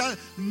need to that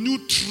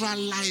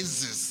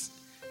neutralizes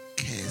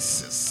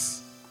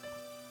curses.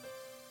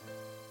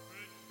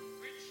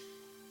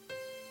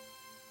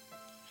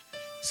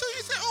 So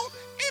you say, oh,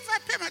 if I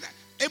pay my tithe.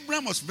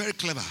 Abraham was very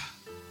clever.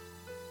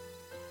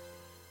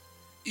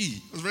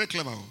 He was very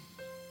clever.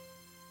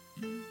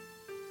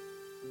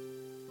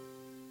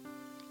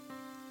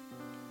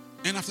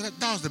 And after that,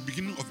 that was the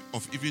beginning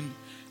of even,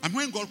 and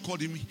when God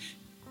called him,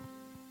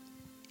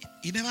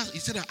 he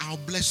said that I'll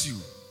bless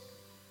you.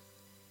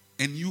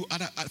 And you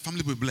other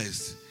family will be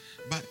blessed.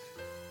 But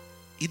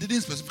he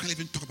didn't specifically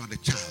even talk about the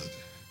child.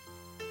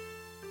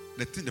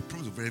 The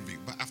promise was very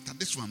big. But after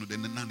this one,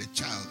 then now the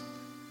child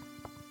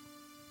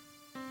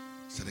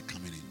started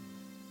coming in.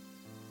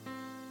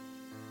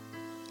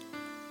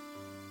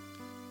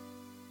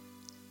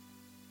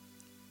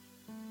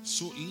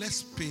 So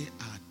let's pay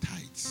our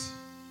tithes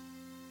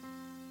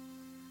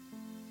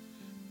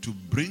to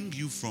bring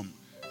you from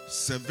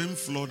 7th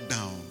floor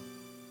down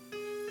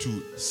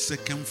to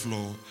 2nd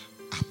floor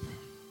up.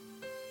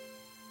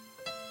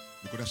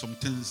 Because there are some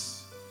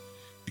things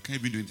you can't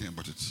even do anything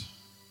about it.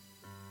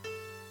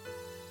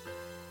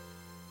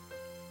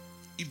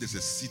 If there's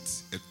a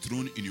seat, a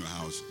throne in your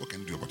house, what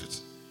can you do about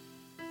it?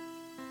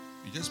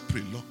 You just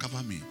pray, Lord,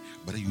 cover me.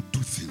 But then you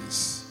do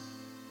things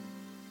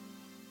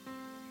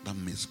that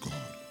makes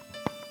God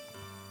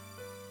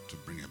to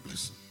bring a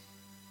blessing.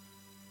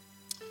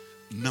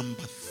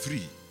 Number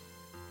 3.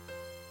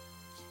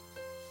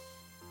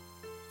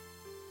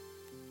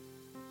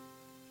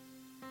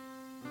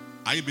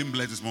 Are you being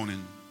blessed this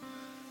morning?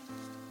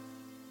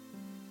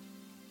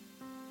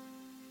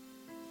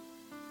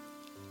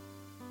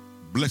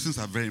 Blessings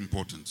are very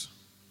important.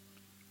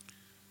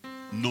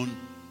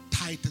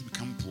 Non-tithers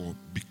become poor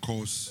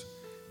because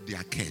they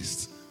are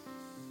cursed.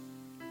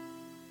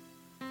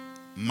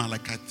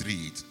 Malachi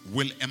 3:8.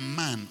 Will a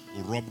man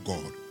rob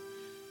God?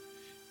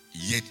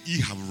 Yet ye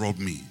have robbed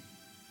me.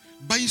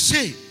 But you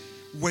say,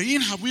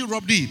 wherein have we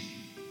robbed thee?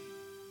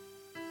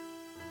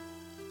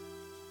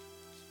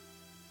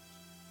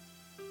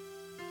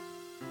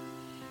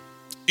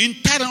 In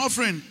tithe and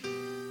offering,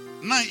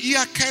 now ye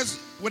are cursed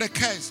with a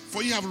curse,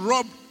 for ye have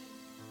robbed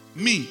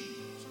me,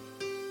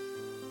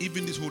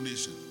 even this whole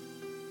nation.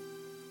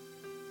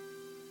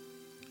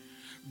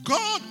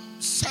 God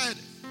said,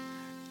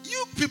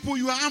 you people,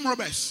 you are armed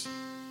robbers.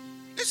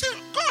 They said,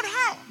 God,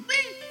 how? Me?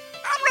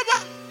 Armed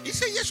robber? He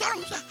said, yes, you are.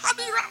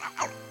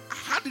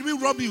 How did we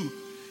rob you?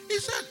 He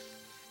said,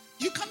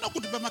 you cannot go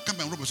to Burma camp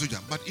and rob a soldier,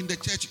 but in the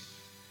church,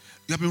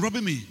 you have been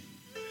robbing me.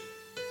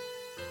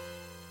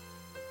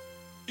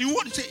 In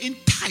what? He said, in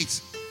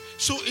tithes.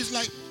 So it's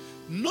like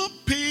not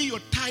paying your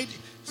tithe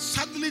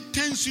suddenly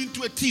turns you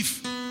into a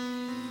thief.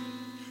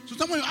 So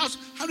someone you ask,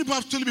 how many people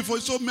have stolen before?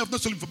 You saw me have not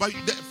stolen before,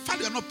 but the fact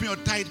that you are not paying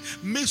your tithe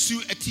makes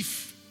you a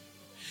thief.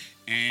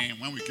 And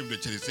when we came to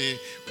the church, they say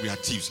we are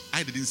thieves.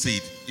 I didn't say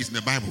it. It's in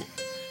the Bible.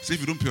 So if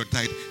you don't pay your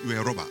tithe, you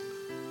are a robber.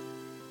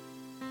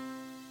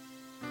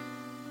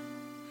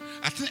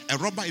 I think a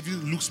robber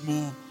even looks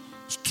more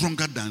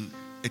stronger than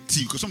a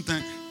thief, because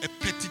sometimes a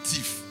petty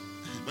thief,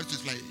 but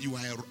it's like you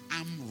are an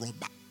armed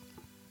robber.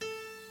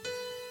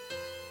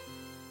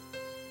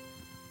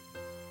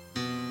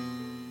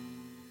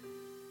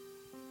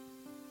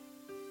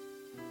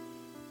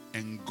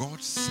 And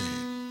God said,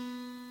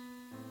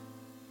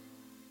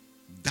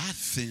 that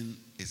thing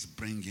is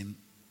bringing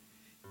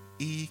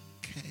a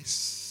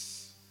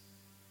curse.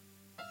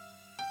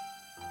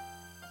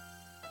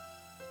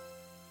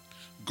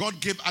 God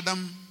gave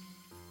Adam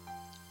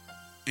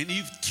and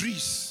Eve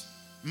trees,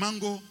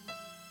 mango,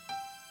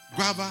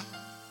 guava,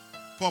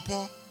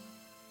 pawpaw,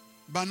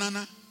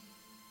 banana.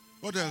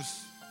 What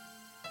else?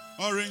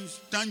 Orange,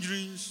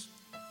 tangerines,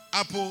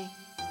 apple,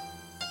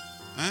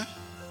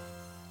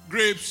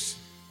 grapes,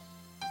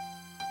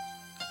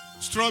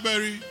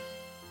 strawberry,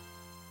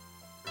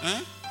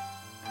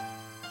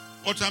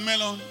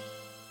 watermelon,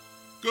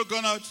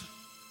 coconut,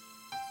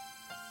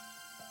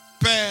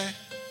 pear,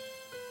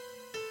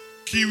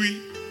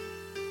 kiwi,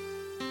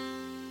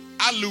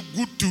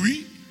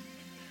 alugutui,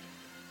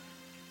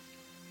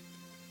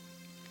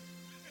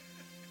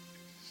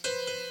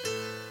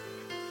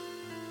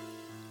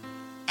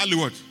 alu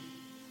what?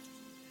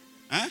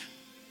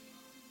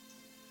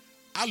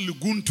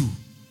 Aluguntu,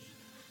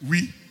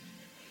 we.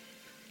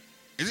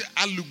 Is it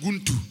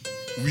aluguntu,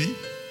 we?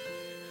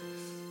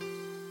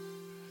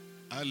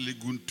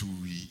 Aluguntu,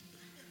 we.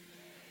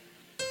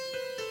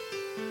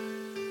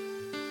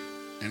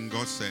 And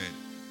God said,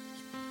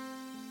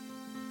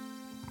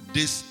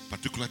 this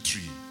particular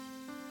tree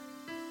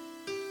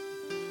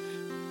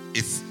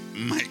is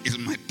my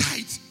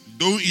tithe.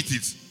 Don't eat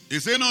it. They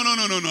say, no,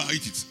 I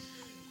eat it.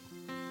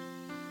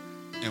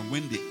 And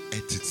when they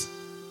ate it,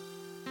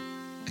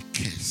 a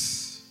curse.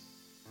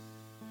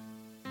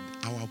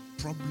 Our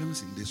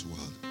problems in this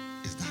world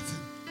is that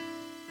thing.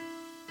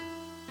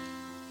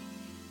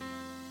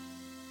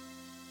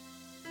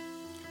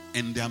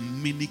 And there are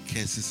many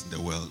curses in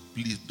the world.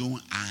 Please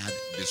don't add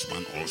this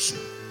one also.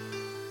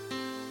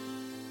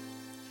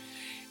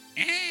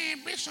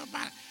 Bishop,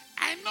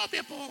 I know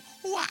people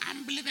who are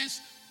unbelievers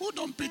who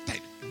don't pay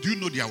tithe. Do you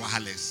know they are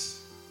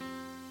wahales?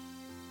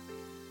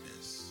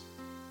 Yes.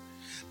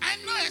 I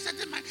know a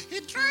certain man, he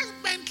drives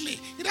Bentley.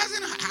 He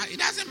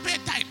doesn't pay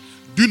tithe.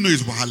 Do you know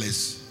he's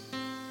wahales?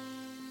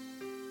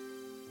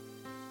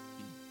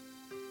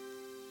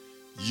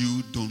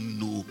 You don't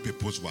know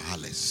people's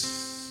wahales.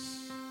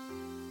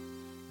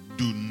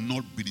 Do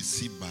not be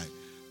deceived by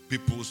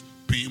people's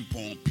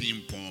ping-pong.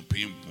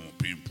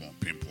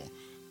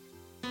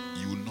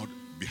 You will not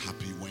be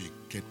happy when you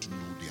get to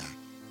know their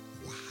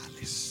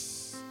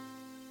wahales.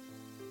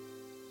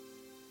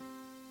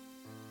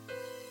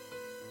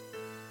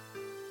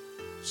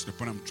 So the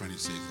point I'm trying to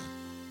say is that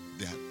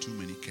there are too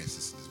many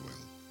curses in this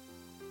world.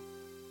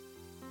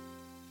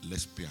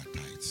 Let's pay our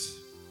tithes.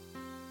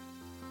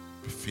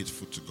 Be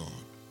faithful to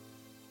God.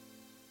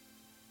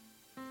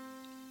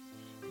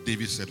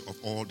 David said, of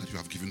all that you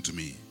have given to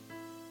me,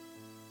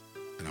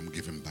 and I'm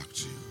giving back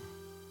to you.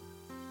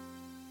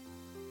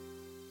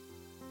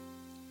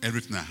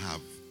 Everything I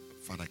have,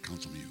 Father,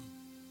 counts on you.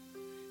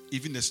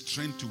 Even the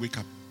strength to wake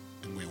up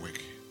and go and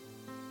work.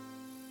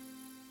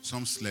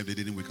 Some slept, they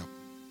didn't wake up.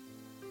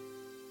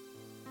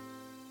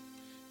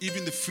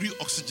 Even the free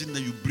oxygen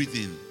that you breathe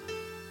in.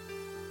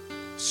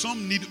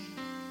 Some need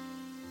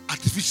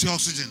artificial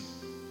oxygen.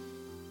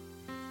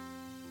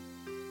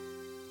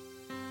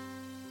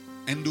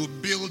 And they'll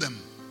build them.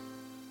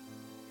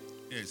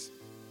 Yes.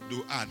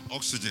 They'll add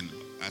oxygen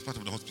as part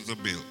of the hospital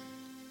bill.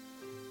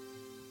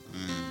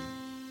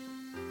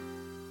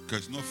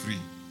 Because it's not free.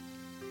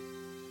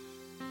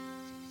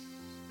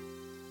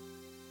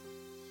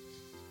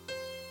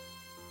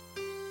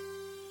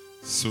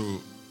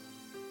 So,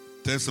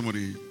 tell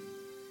somebody,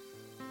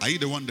 are you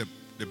the one that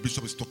the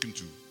bishop is talking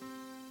to?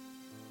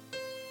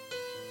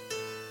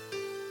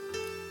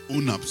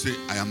 Own up, say,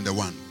 I am the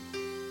one.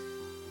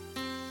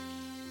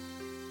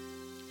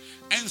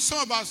 And some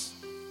of us,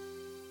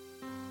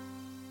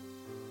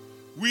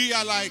 we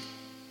are like,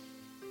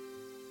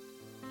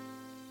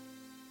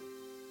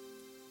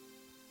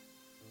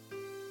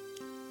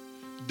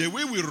 the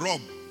way we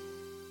rob.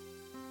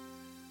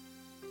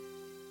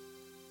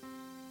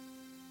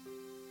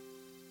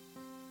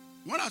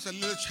 When I was a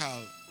little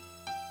child,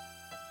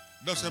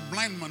 there was a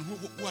blind man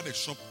who had a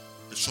shop.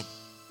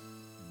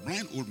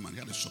 Blind old man, he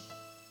had a shop.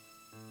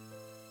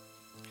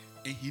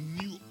 And he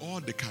knew all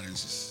the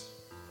currencies.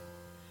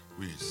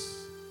 Oh yes.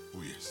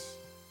 Oh yes.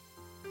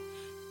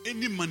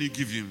 Any money you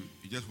give him,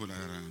 he just hold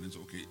around and say,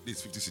 okay,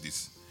 this 50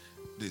 cedis,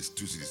 this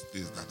 2 cedis,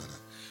 this, that.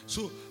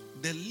 So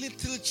the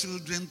little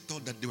children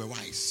thought that they were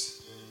wise.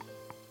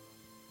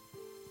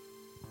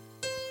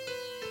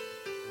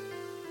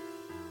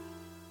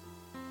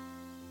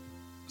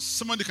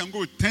 Somebody can go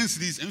with 10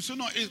 cedis and say,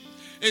 no,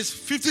 it's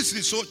 50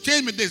 cedis, so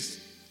change me this.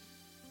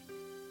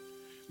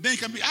 Then you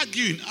can be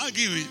arguing.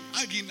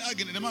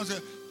 And the man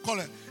said, call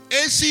her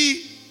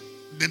AC.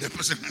 Then the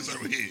person answers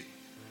away.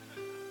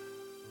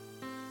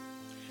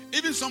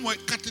 Even somewhere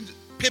cutting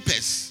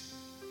papers,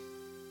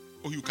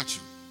 or he'll cut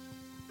you.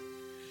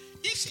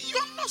 You see,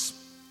 you're not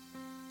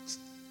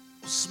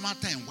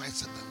smarter and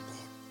wiser than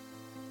God.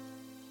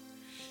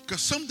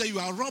 Because someday you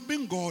are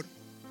robbing God.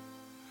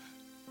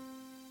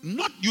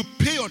 Not you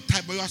pay your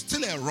tithe, but you are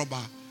still a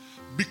robber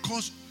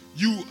because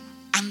you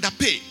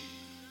underpay.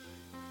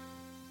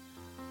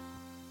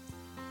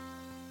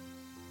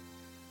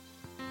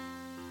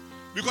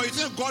 Because you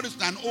say God is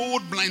an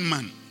old blind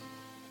man.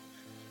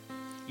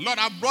 Lord,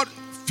 I brought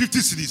 50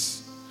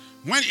 cedis.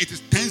 When it is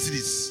 10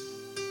 cedis,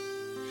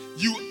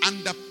 you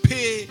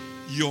underpay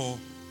your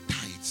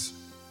tithes.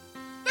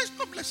 There's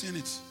no blessing in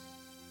it.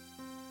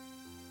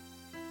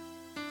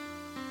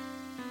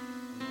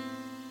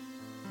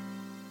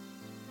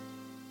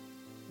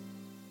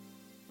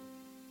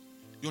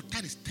 Your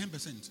tithe is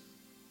 10%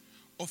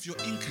 of your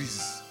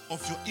increase,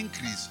 of your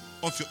increase,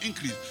 of your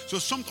increase. So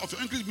some of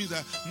your increase means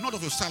that not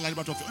of your salary,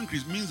 but of your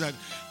increase means that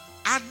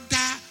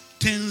other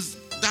things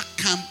that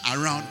come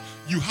around,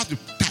 you have to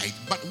tithe.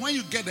 But when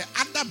you get the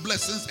other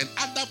blessings and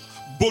other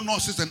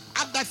bonuses and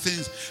other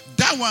things,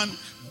 that one,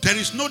 there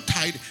is no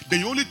tithe.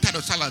 The only tithe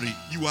of salary,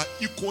 you are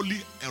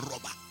equally a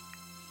robber.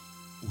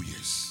 Oh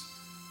yes.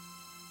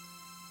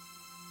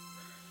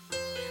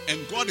 And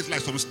God is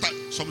like some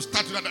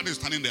statue that is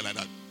standing there like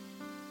that.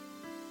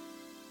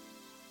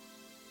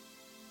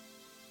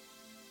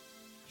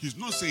 He's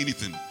not saying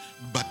anything,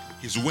 but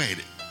his word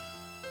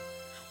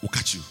will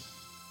catch you.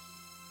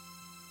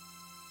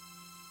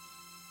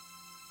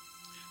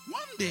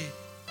 One day,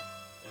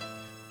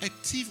 a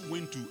thief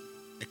went to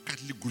a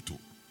Catholic grotto.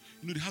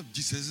 You know, they have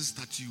Jesus'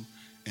 statue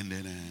and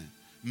then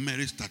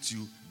Mary's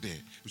statue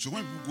there. So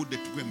when people go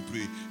there to go and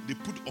pray, they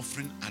put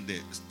offering at the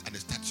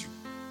statue.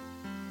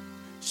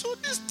 So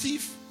this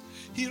thief,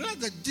 he realized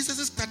that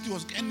Jesus' statue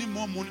was earning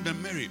more money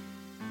than Mary.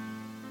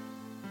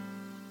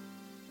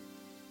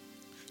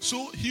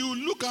 So he will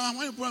look around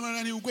when he pray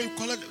and he will go and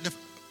collect the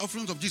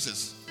offerings of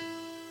Jesus.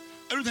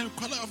 Every time he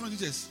collect the offerings of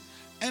Jesus.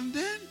 And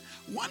then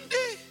one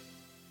day,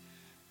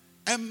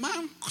 a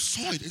man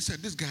saw it. He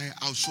said, this guy,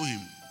 I'll show him.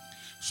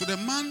 So the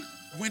man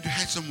went to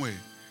hide somewhere.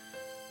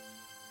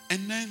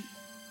 And then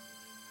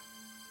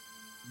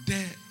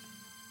the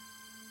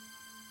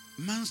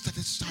man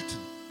started shouting,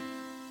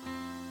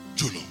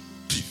 Jolo,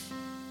 thief,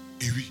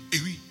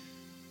 Ewi.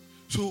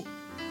 So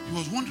he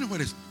was wondering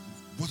what is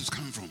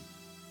coming from.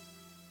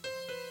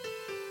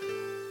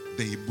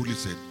 The bully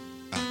said,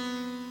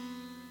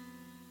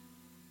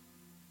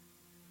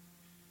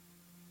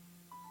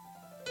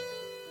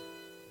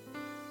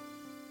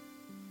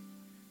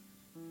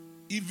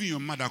 even your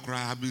mother cry,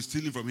 have been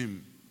stealing from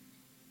him.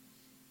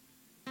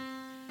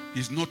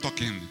 He's not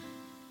talking.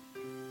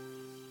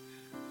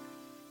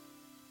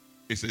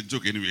 It's a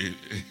joke anyway.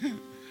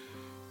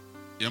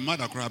 Your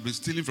mother cry, have been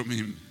stealing from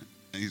him,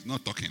 and he's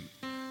not talking.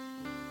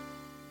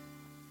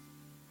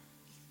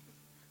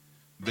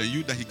 The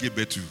you that he gave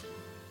birth to.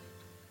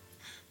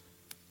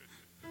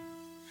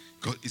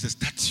 Because it's a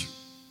statue.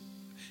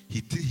 He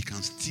thinks he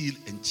can steal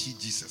and cheat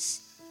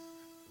Jesus.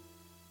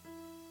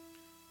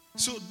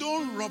 So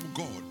don't rob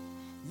God.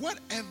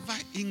 Whatever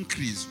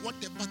increase,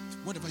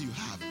 whatever you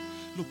have,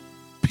 look,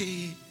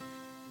 pay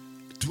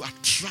to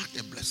attract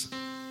a blessing.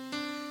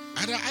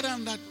 Other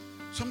than that,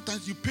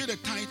 sometimes you pay the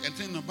tithe and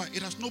say no, but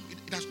it has no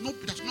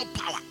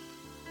power.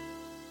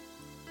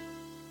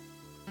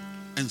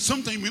 And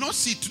sometimes you may not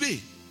see it today,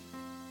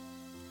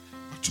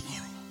 but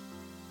tomorrow.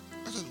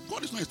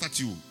 God is not a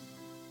statue.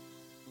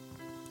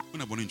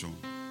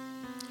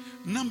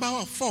 Number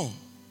 4.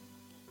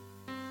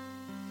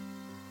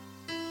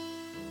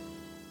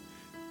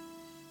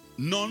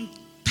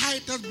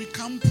 Non-tithers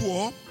become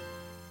poor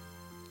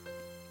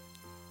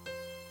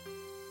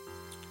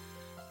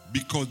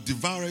because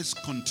devourers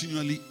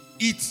continually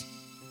eat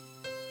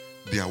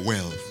their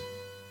wealth.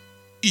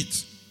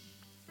 Eat.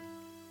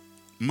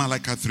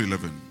 Malachi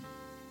 3:11.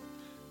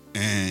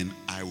 And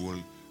I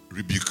will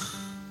rebuke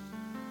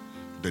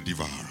the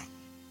devourer.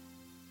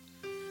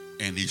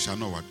 And he shall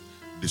not what?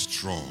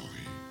 Destroy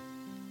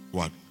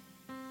what?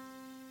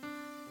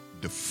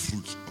 The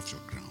fruits of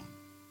your ground.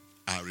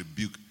 I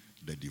rebuke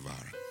the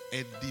devourer.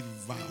 A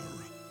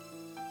devourer.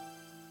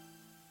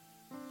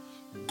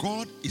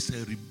 God is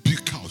a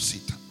rebuker of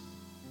Satan.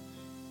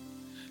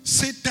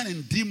 Satan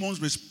and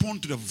demons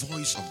respond to the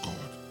voice of God.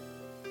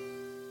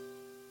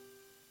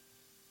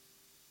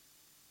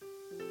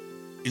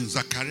 In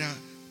Zechariah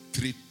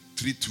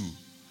 3:2,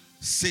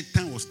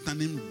 Satan was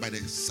standing by the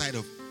side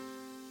of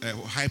a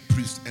high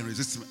priest and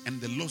resisted him. And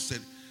the Lord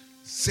said,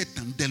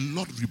 Satan, the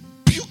Lord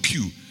rebuke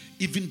you,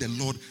 even the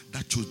Lord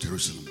that chose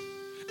Jerusalem.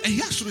 And he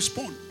has to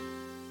respond.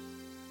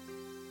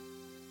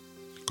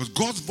 Because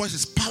God's voice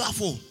is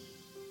powerful.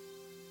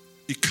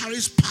 It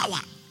carries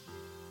power.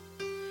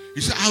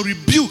 He said, I'll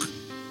rebuke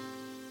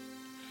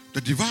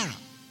the devourer.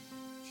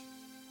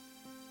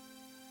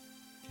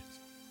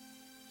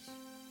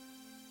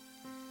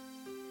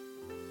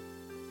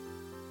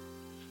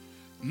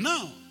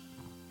 Now,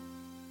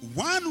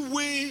 one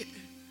way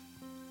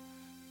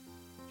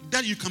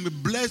that you can be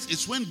blessed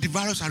is when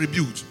devourers are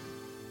rebuked.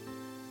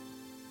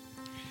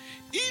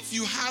 If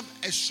you have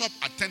a shop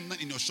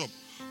attendant in your shop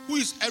who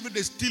is every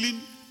day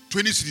stealing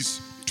 20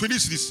 cedis, 20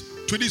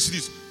 cedis, 20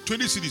 cedis,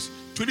 20 cedis,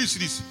 20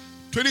 cedis,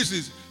 20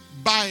 cedis,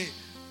 by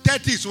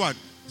 30 is what?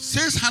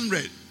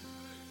 600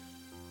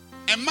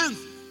 a month.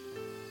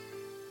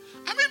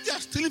 I mean, if they are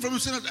stealing from you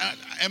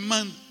a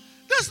month,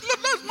 that's a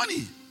lot of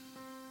money.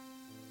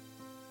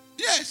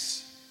 Yes.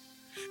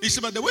 It's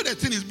about the way the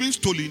thing is being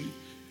stolen.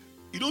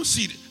 You don't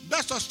see it.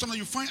 That's why sometimes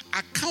you find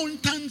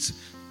accountants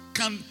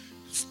can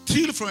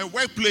steal from a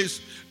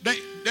workplace.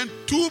 Then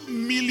 2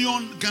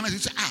 million Ghana. You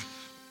say,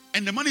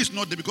 and the money is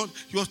not there because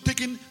he was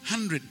taking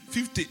 100,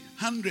 50,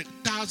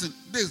 100,000.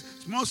 This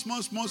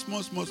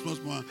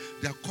small.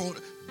 They are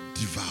called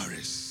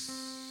devourers.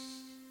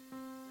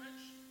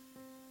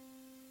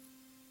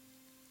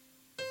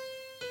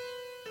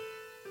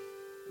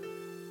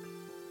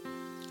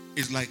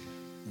 It's like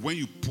when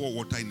you pour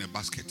water in a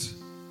basket.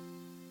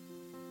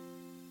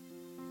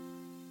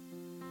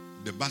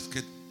 The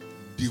basket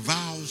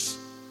devours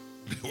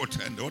the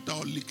water and the water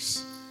all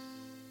leaks.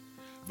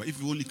 But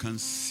if you only can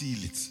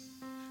seal it.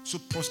 So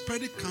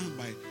prosperity comes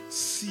by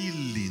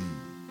sealing.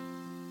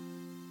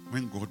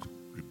 When God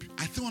rebuked.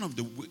 I think one of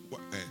the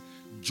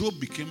Job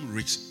became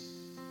rich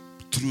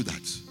through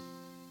that.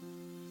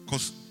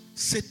 Because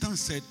Satan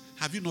said,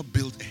 have you not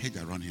built a hedge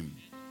around him?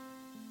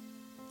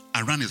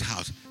 Around his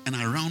house and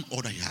around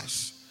all that he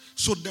has.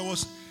 So there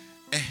was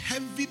a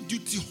heavy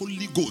duty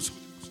Holy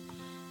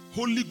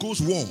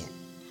Ghost wall,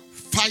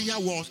 fire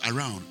walls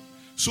around.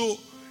 So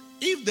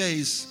if there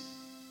is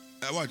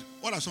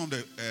what are some of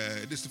the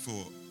this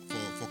for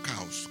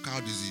cows, cow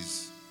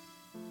disease?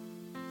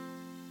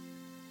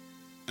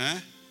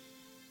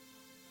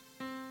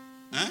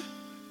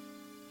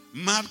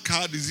 Mad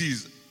cow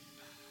disease.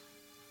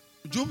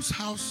 Job's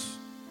house.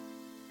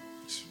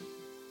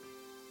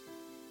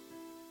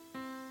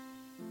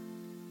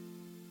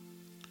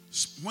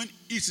 When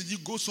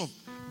ECG goes off,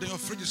 then your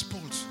fridge is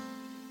spoiled.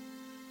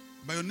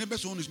 But your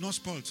neighbor's one is not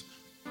spoiled.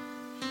 You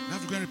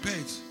have to go and repair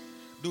it.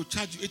 They'll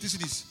charge you 80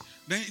 cedis.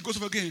 Then it goes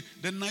off again.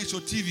 Then now it's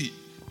your TV.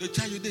 They'll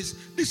charge you this.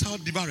 This is how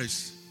devourer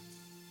is.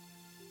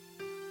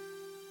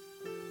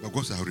 But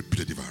God said, I'll rebuke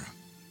the devourer.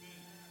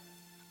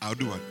 I'll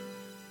do what?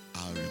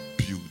 I'll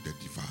rebuke the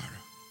devourer.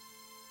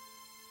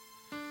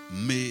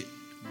 May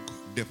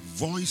the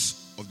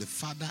voice of the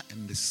Father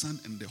and the Son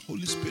and the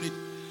Holy Spirit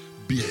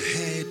be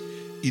heard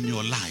in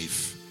your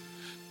life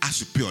as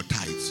you pay your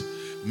tithes.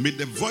 May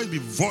the voice be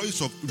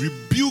voice of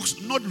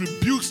rebukes, not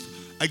rebukes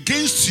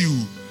against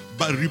you,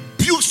 but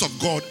rebukes of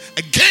God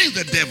against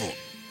the devil.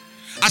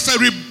 I say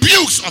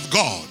rebukes of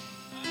God.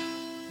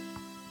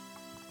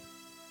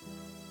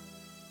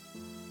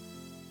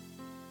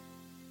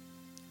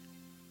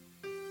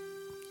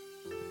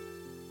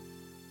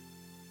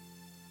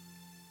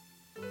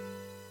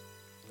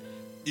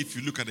 If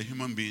you look at a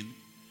human being,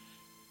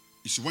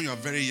 you see when you are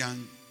very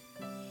young,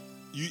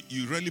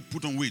 you really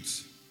put on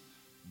weight.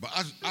 But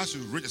as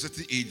you reach a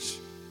certain age,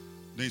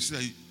 then you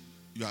see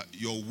that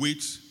your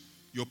weight,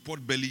 your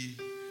pot belly,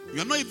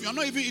 you're not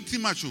even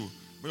eating much,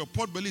 but your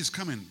pot belly is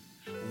coming.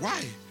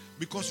 Why?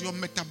 Because your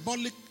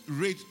metabolic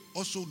rate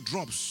also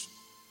drops.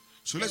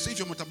 So let's say if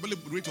your metabolic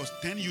rate was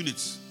 10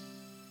 units,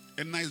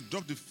 and now it's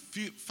dropped to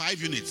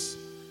 5 units.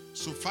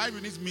 So 5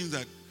 units means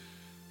that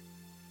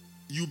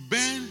you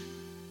burn,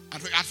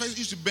 at first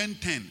you used to burn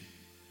 10.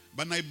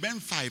 But now I burn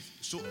 5.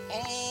 So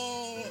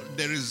all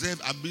the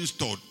reserve are being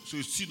stored. So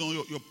you see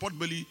your pot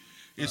belly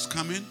is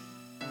coming.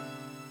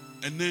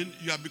 And then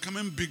you are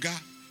becoming bigger.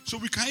 So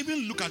we can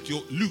even look at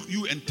you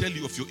and tell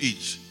you of your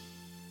age.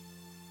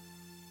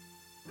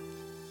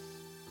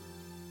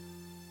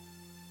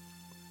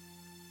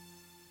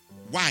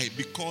 Why?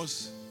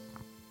 Because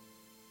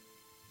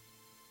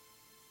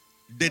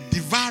the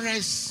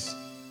devourers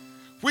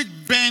which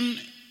burn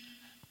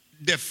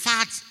the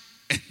fat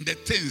and the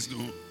things,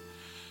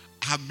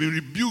 have been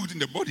rebuked in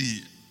the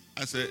body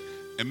as a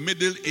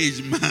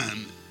middle-aged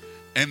man,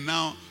 and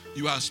now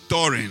you are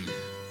storing.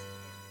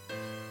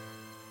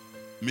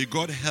 May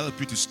God help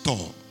you to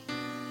store.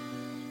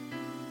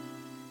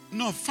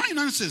 No,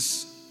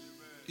 finances.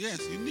 Yes,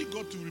 you need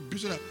God to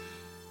rebuke so that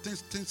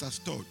things are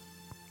stored.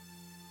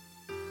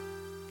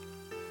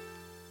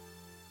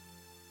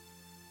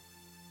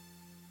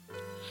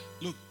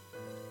 Look,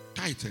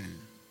 tithing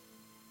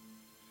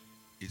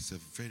is a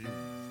very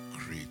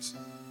great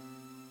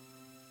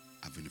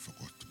avenue for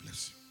God to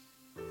bless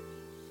you.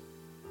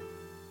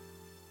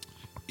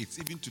 It's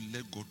even to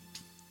let God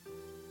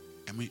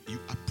do. You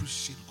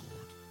appreciate God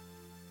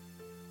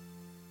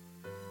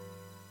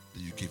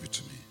that you gave it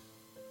to me.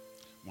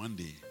 One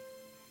day,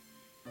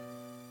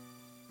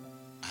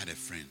 I had a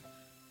friend.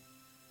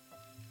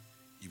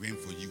 He went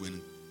for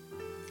UN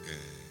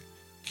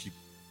keep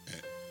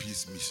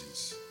peace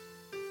missions.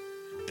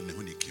 And then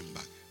when he came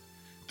back,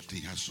 I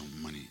think he had some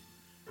money.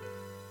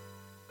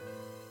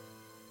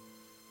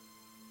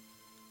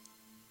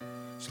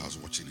 So I was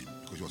watching him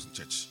because he was in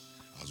church.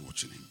 I was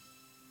watching him.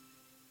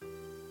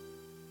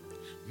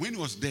 When he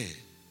was there,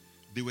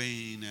 they were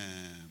in,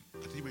 I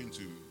think he went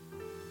to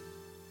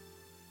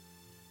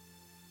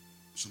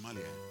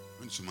Somalia.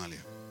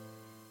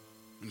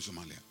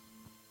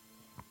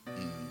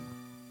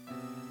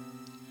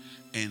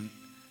 And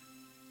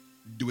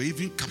they were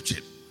even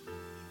captured.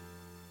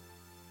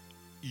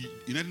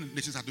 United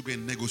Nations had to go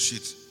and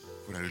negotiate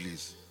for a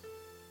release.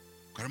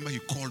 I remember he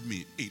called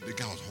me. Hey, the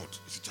guy was hot.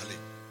 He said, Charlie.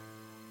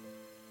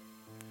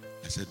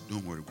 I said,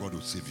 don't worry, God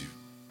will save you.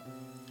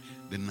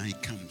 Then now he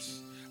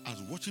comes. I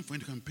was watching for him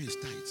to come and pay his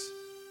tithes.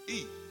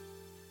 Hey.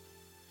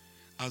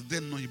 I was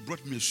there, he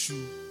brought me a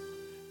shoe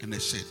and a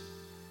shirt.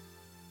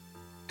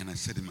 And I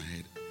said in my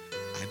head,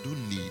 I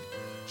don't need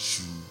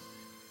shoe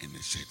and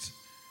a shirt.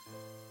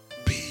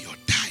 Pay your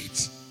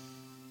tithes.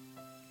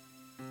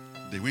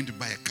 They went to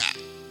buy a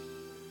car.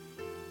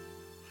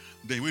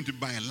 They went to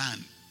buy a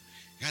land.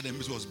 He had a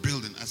miss was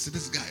building. I said,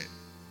 this guy,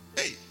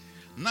 hey,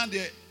 now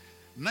you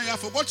have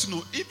forgotten to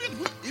know, even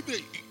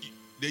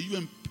the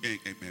UN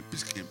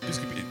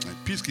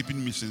peacekeeping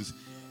missions,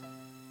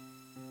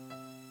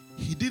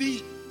 he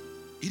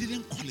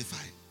didn't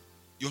qualify.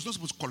 He was not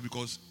supposed to qualify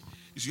because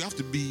you have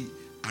to be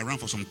around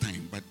for some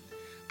time. But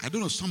I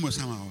don't know,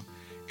 somehow,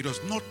 it was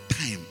not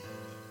time,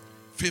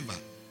 favor.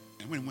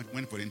 And when he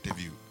went for the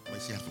interview,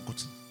 but he had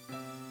forgotten.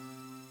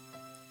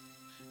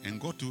 And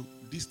got to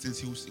these things,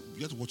 he was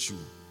just watch you.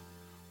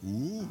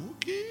 Ooh,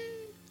 okay.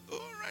 All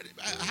right.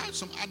 I had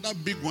some other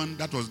big one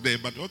that was there,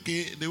 but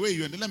okay, the way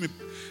you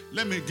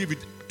let me give it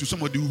to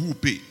somebody who will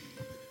pay.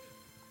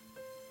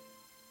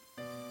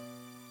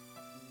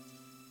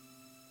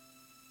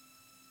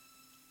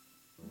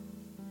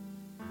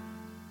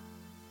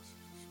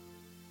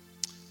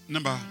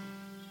 Number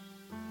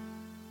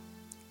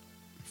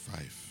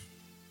 5.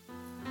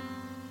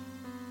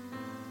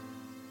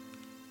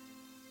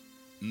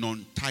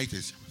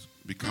 Non-tithers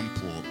become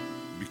poor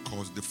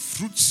because the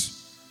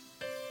fruits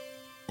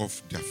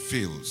of their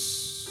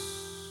fields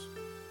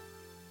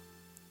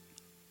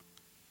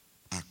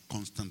are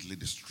constantly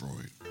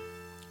destroyed.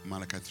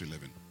 Malachi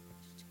 3:11.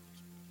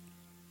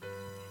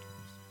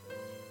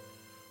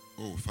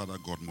 Oh, Father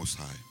God Most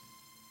High.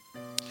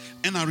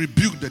 And I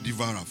rebuke the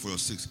devourer for your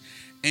sakes,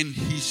 and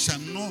he shall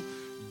not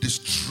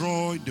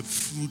destroy the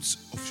fruits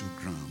of your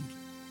ground.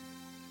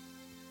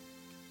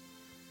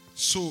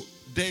 So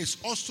there is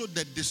also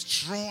the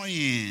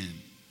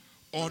destroying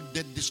or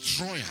the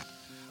destroyer.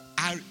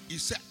 He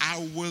said, I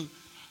will,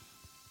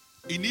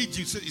 in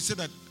Egypt, he said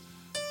that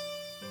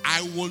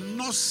I will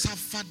not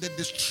suffer the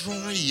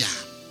destroyer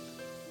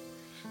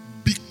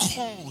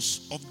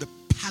because of the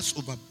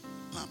Passover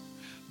lamb.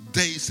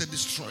 There is a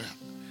destroyer.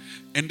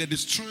 And the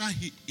destroyer,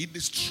 he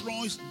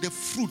destroys the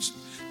fruits.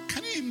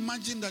 Can you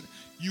imagine that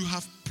you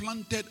have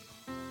planted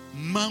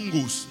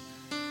mangoes?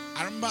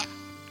 I remember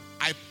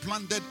I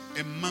planted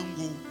a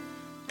mango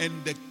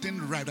and the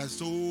thing right. I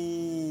said,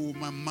 oh,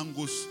 my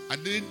mangoes. I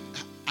didn't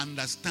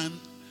understand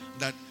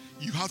that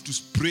you have to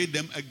spray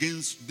them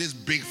against these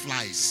big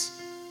flies.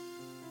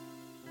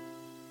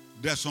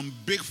 There are some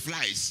big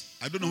flies.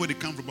 I don't know where they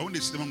come from, but when they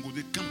see the mango,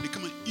 they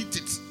come and eat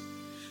it.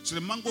 So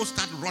the mangoes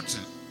start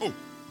rotting. Oh.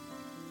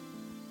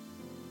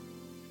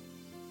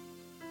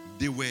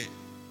 They were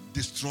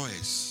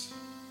destroyers.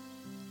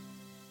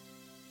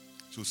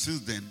 So since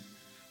then,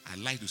 I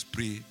like to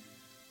spray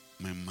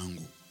my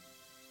mango.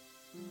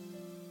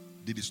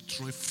 They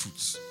destroy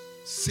fruits.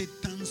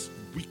 Satan's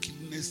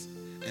wickedness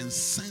and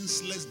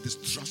senseless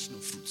destruction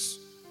of fruits.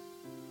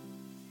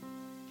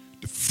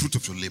 The fruit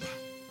of your labor.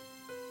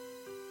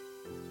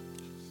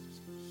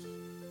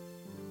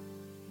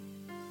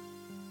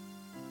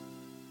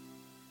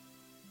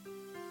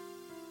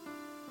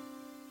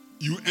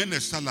 You earn a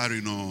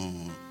salary, no,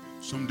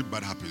 something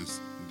bad happens,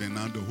 then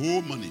now the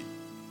whole money.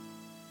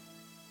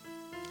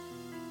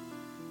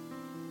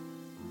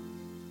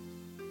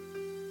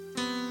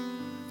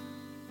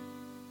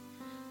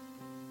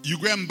 You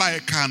go and buy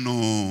a car,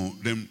 no,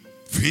 then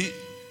it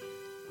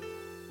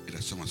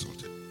has someone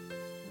assaulted.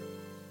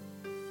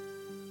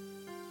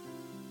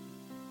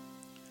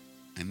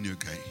 A new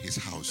guy, his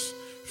house,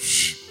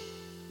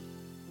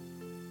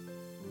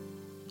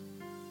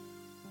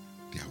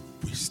 they are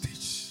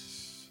wastage.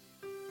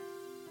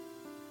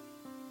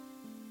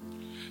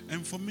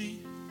 And for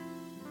me,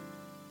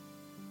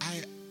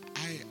 I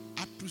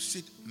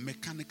appreciate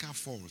mechanical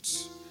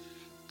faults.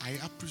 I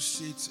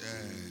appreciate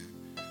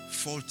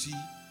faulty,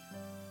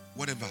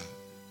 whatever,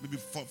 maybe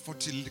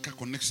faulty liquor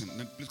connection,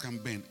 that place can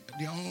bend.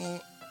 They are all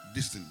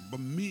distant.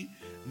 But me,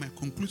 my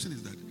conclusion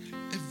is that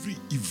every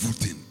evil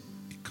thing,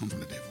 it comes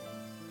from the devil.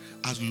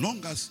 As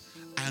long as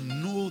I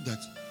know that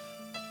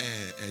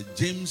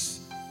James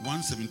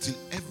 1:17,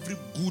 every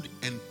good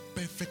and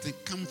perfect thing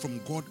comes from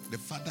God the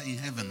Father in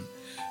heaven,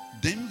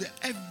 then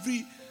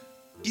every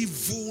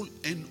evil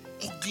and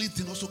ugly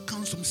thing also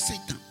comes from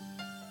Satan.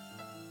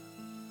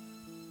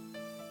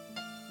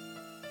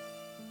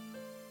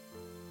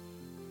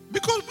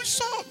 Because we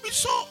saw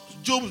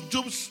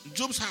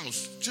Job's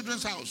house,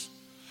 children's house.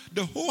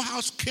 The whole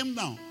house came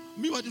down.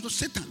 Meanwhile, it was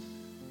Satan.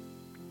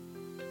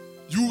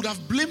 You would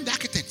have blamed the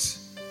architect,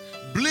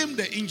 blamed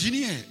the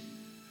engineer,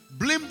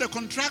 blamed the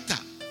contractor.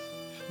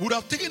 Would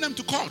have taken them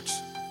to court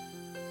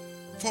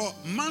for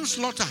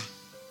manslaughter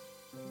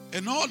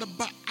and all the,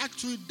 but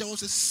actually there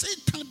was a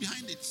Satan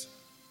behind it.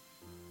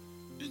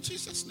 In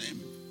Jesus'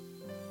 name.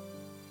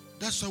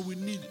 That's what we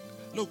need.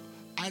 Look,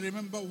 I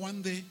remember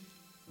one day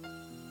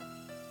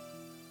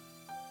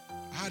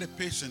I had a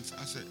patient,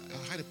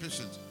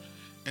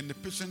 and the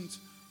patient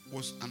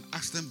was an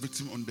accident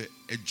victim on the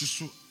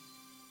Ejusu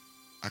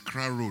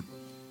Accra road.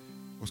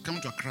 Was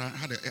coming to Accra,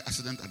 had an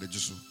accident at the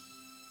Ejusu.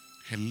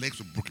 Her legs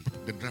were broken.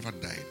 The driver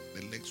died.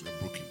 The legs were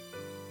broken.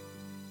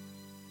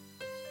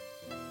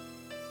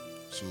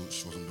 So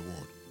she was on the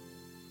ward.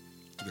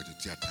 Took her to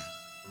theater.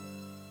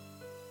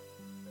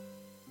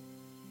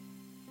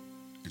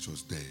 And she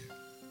was there.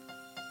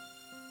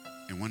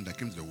 And one day I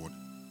came to the ward.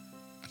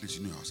 I think she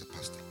knew I was a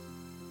pastor.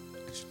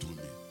 And she told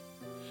me,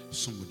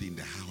 somebody in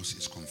the house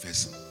is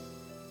confessing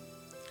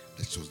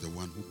that she was the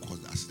one who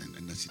caused the accident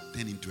and that she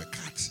turned into a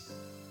cat.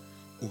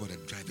 over the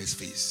driver's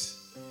face.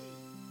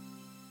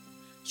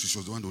 So she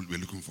was the one that we were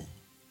looking for.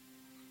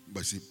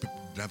 But see, the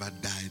driver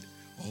died.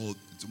 Oh,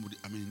 somebody,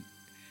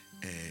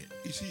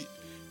 you see,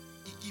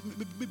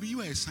 maybe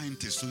you are a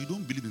scientist, so you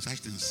don't believe in such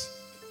things.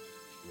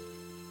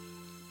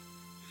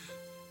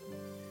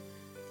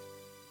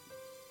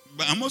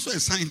 But I'm also a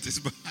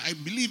scientist, but I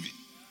believe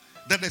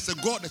that there's a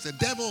God, there's a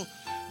devil,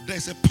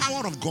 there's a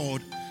power of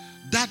God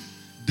that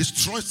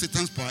destroys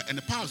Satan's power, and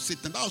the power of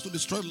Satan that also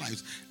destroys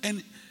lives.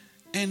 And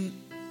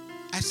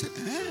I said,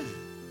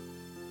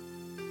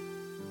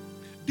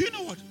 do you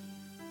know what?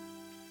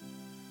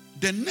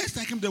 The next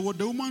time I came, the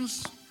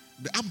woman's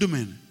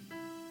abdomen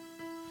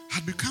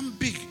had become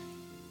big,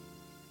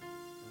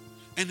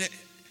 and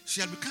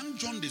she had become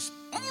jaundice,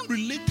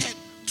 unrelated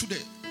to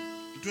the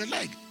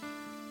leg.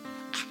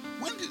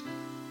 When the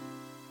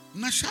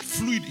nashat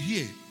fluid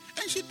here,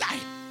 and she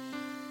died.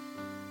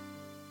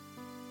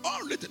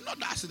 All related, not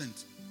the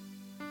accident.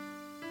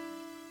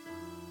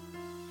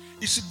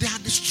 You see, they are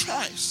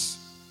destroyers.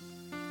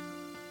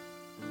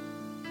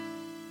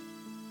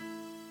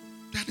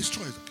 They are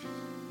destroyers.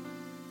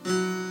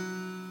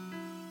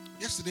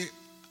 Yesterday,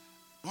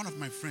 one of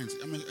my friends,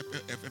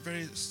 a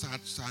very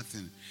sad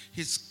thing.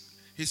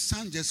 His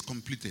son just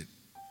completed,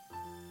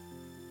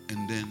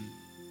 and then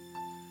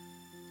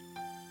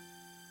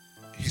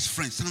his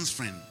son's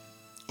friend,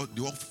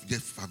 they all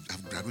just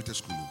have graduated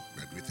school,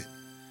 graduated.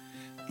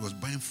 He was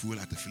buying fuel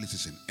at the filling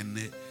station, and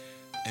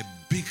a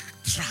big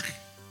truck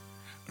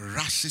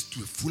rushes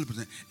to a fuel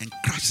person and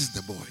crashes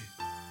the boy.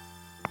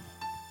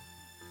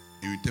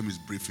 And you tell me it's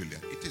brave failure.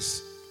 It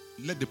is.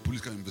 Let the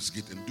police come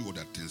investigate and do all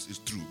that things. It's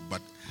true,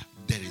 but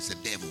there is a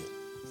devil.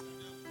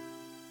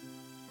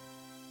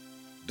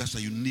 That's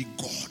why you need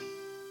God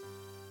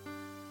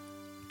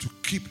to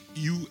keep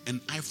you and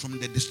I from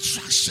the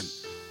destruction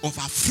of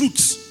our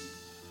fruits.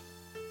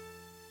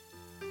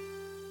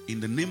 In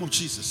the name of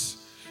Jesus,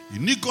 you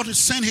need God to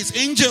send his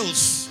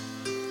angels.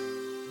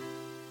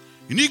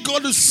 You need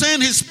God to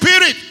send his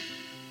spirit.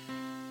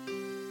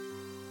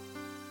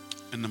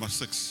 And number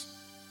 6,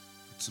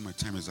 I see my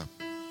time is up.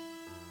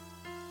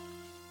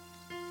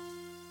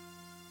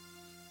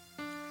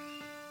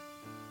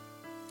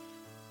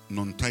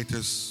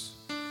 Non-tithers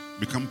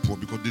become poor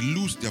because they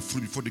lose their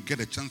fruit before they get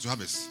a chance to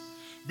harvest.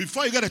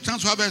 Before you get a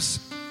chance to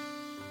harvest,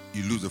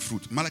 you lose the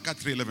fruit. Malachi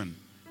 3:11.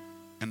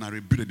 And I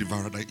rebuke the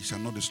devourer that it shall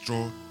not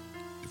destroy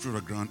the fruit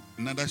of the ground,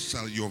 neither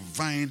shall your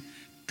vine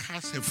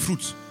cast her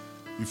fruit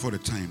before the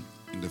time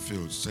in the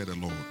field, said the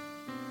Lord.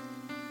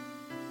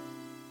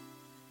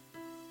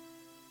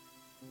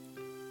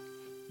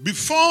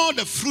 Before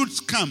the fruits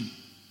come,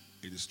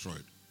 it is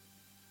destroyed.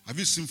 Have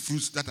you seen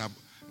fruits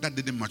that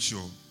didn't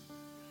mature?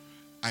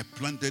 I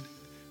planted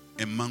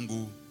a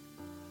mango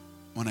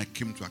when I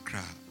came to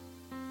Accra.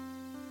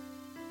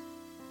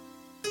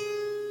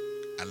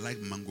 I like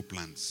mango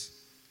plants.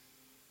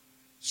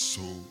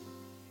 So,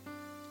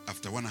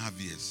 after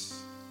 1.5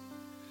 years,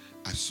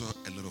 I saw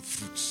a lot of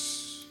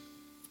fruits.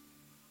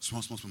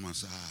 Small. I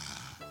said,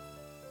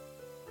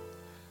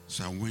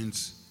 So I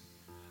went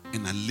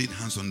and I laid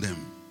hands on them.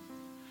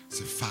 I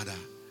said, Father,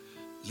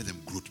 let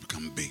them grow to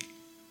become big.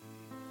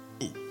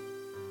 Oh,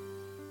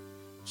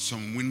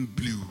 some wind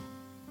blew.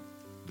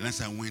 The next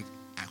time I went,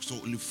 I saw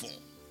only 4.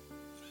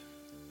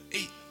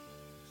 Hey,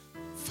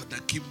 Father,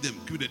 keep them.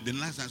 The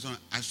last time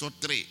I saw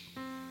 3.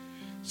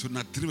 So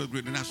now 3 were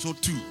great. Then I saw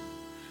 2.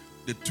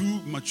 The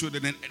 2 matured,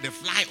 and then the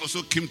fly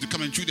also came to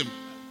come and chew them.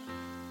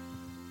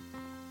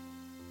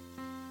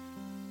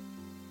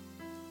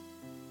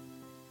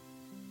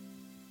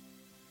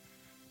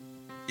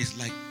 It's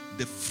like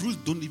the fruits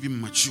don't even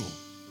mature.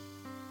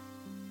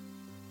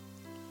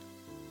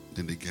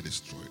 Then they get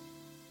destroyed.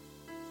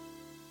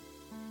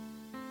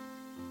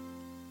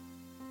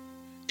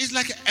 It's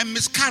like a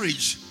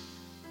miscarriage.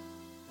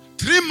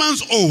 3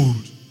 months old.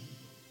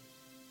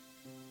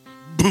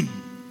 Boom.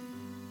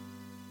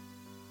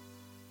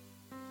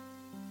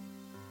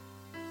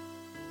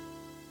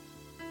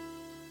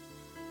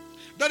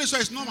 That is why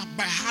it's not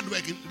by hard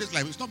work in this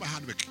life. It's not by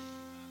hard work.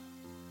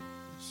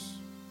 Yes.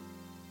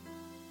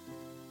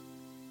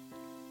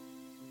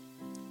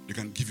 They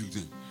can give you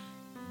things.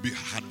 Be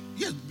hard.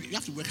 Yes, you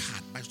have to work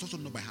hard, but it's also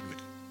not by hard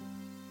work.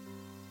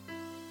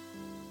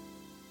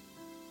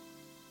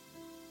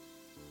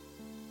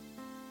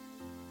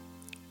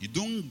 You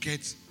don't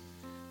get,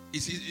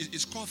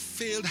 it's called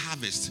failed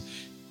harvest.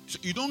 So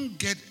you don't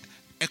get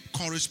a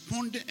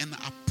corresponding and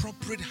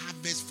appropriate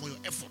harvest for your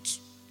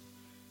efforts.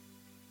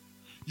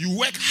 You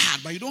work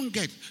hard, but you don't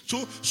get.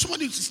 So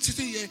somebody is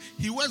sitting here,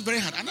 he works very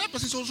hard. Another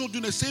person is also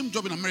doing the same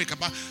job in America,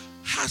 but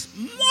has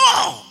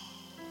more.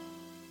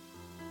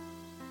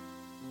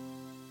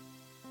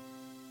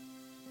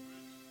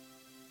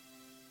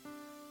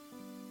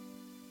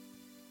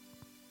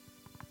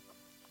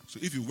 So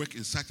if you work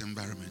in such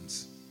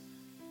environments,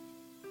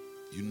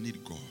 you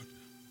need God.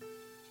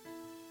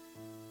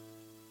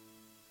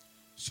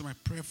 So my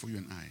prayer for you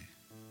and I,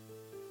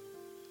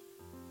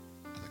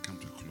 as I come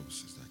to a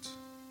close, is that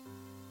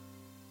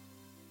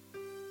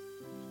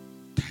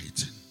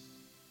tithing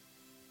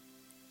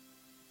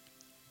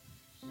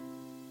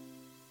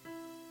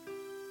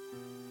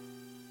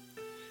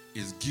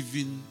is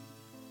giving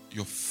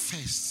your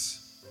first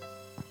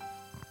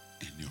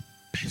and your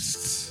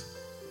best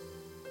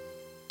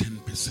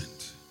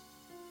 10%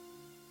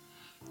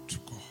 to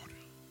God.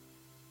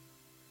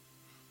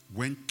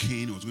 When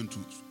Cain was going to,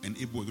 and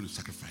Abel was going to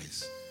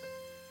sacrifice,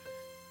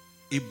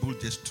 Abel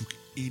just took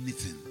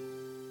anything.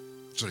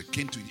 Sorry,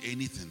 Cain took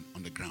anything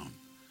on the ground.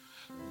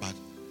 But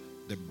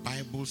the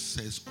Bible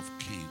says of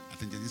Cain, I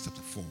think Genesis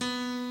chapter 4,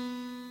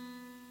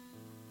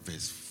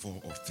 verse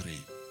 4 or 3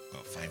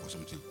 or 5 or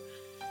something.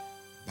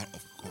 But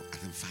of course, I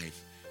think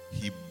 5,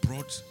 he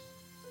brought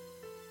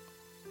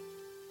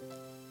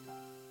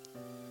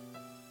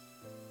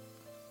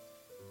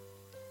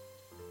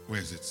where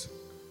is it?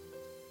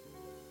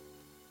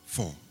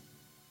 4,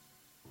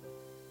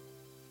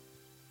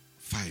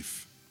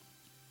 5.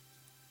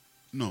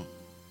 No.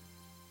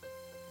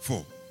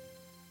 4.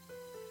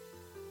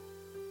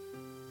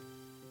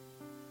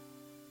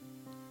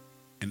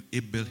 And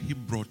Abel, he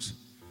brought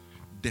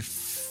the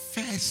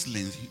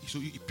firstlings. So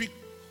he picked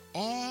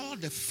all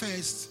the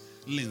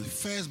firstlings,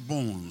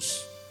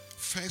 firstborns,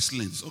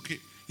 firstlings. Okay,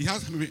 he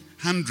has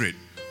 100.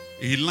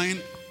 He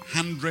lined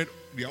 100.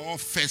 They are all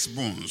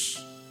firstborns.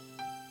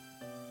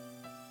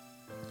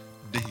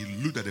 Then he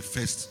looked at the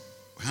first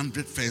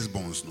 100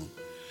 firstborns. No,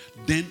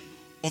 then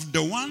of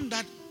the one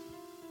that,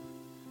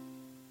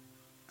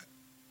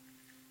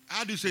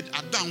 how do you say it?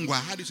 Adangwa?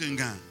 How do you say in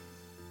Ghana?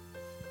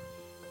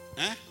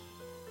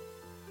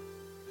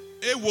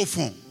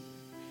 Ewofon.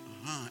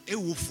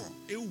 Ewofon.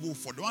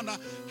 Ewofon. The one that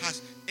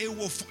has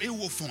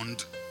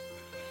Ewofond.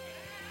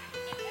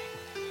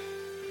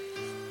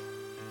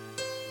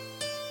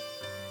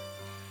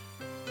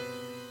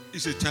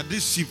 It's a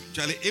tradition.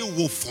 Charlie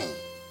Ewofon.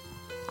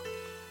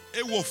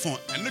 Ewofon.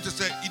 And let's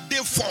say it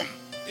dey form.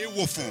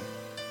 Ewofon.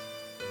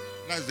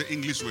 That's the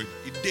English word.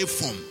 It dey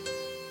form.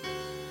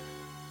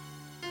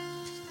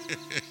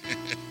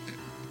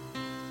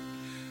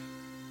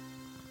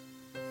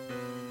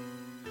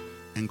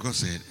 And God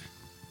said,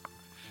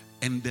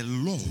 and the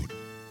Lord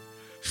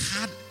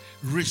had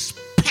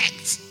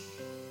respect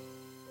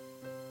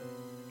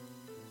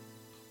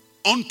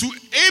unto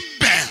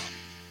Abel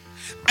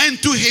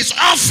and to his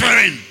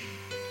offering.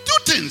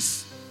 2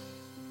 things.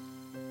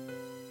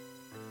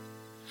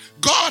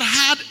 God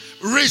had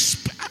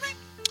respect. I mean,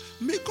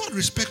 may God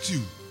respect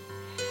you.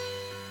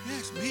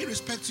 Yes, may He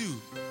respect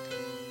you.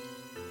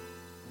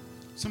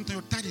 Sometimes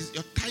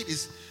your tithe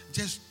is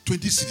just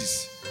 20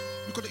 cedis.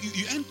 Because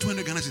you earn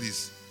 200 Ghana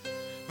cedis.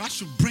 That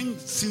should bring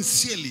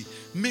sincerely.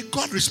 May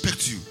God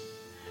respect you.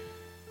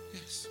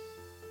 Yes.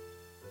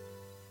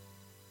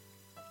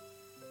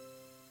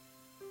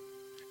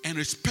 And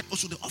respect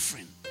also the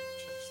offering.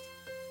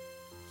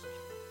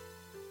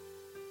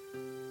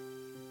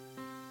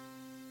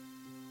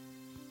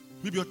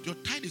 Maybe your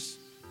tithe is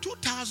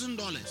 $2,000.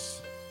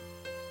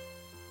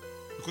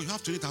 Because you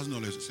have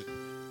 $20,000. You say,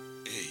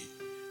 hey,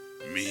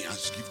 me, I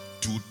give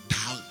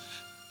 2,000.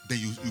 Then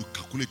you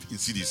calculate in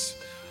cedis.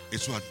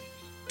 It's what?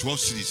 12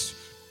 cedis.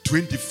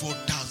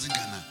 24,000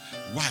 Ghana.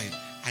 Why?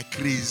 I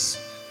craze.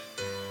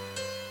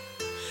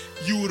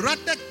 You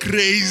rather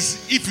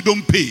craze if you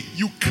don't pay.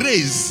 You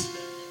craze.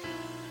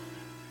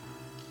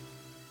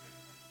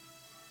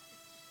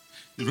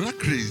 You rather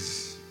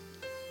craze.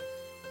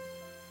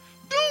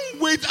 Don't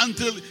wait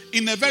until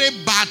in a very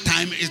bad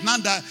time. It's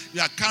not that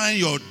you are carrying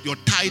your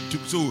tithe to,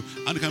 so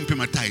I can pay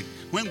my tithe.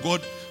 When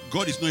God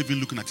is not even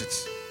looking at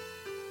it.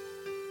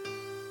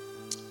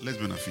 Let's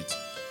be on our feet.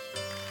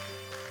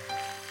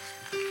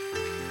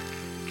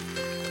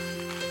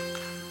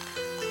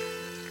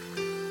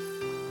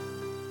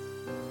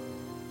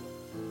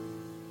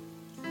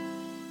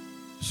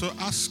 So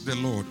ask the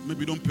Lord.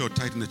 Maybe you don't pay your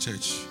tithe in the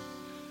church.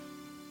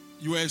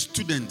 You are a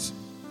student,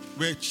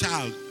 you are a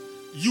child,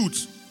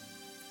 youth.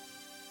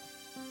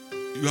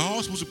 You are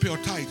all supposed to pay your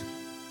tithe.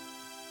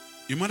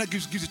 Your mother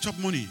gives the chop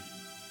money.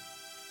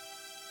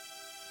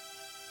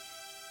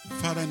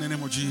 Father, in the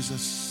name of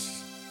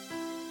Jesus,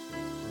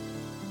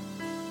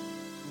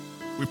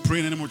 we pray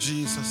in the name of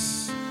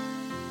Jesus.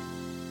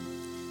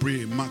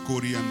 Pray.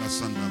 Makori and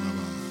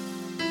Sandalaba.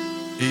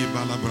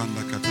 Ebala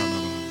Branda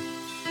Katalaba.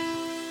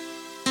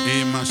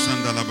 Ema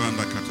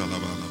Sandalabranda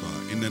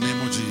Katalaba. In the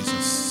name of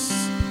Jesus.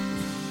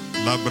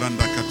 La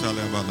Branda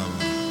Katalaba.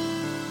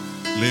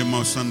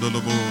 Lemo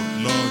Sandalobo.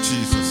 Lord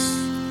Jesus.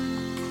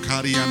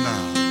 Karianda.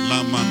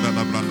 La Manda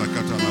La Branda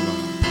Katalaba.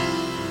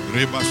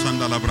 Reba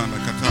Sandalabranda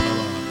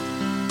Katalaba.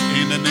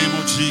 In the name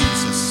of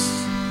Jesus.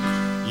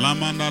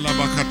 Lamanda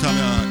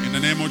Labakatalia, in the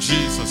name of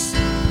Jesus.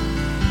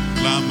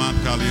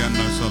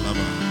 Lamatalianda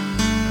Salaba.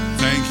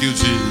 Thank you,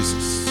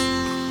 Jesus.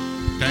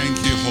 Thank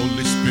you,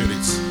 Holy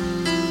Spirit.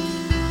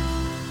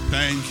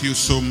 Thank you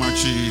so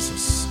much,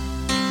 Jesus.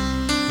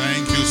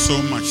 Thank you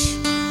so much.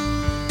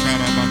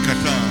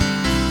 Karabakata.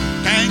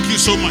 Thank you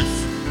so much.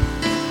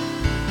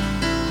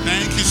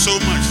 Thank you so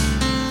much.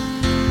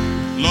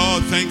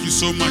 Lord, thank you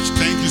so much.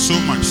 Thank you so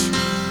much.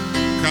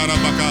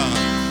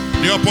 Karabaka.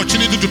 The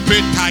opportunity to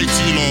pay tithe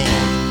to you, Lord.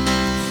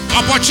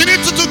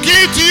 Opportunity to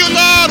give to you,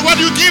 Lord, what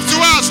you give to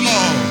us,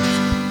 Lord.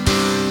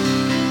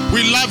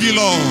 We love you,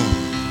 Lord.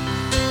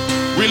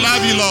 We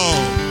love you,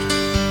 Lord.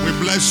 We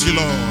bless you,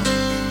 Lord.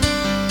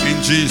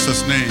 In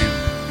Jesus' name.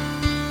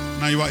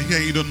 Now you are here,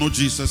 you don't know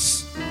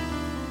Jesus.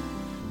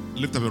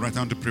 Lift up your right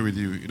hand to pray with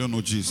you. You don't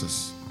know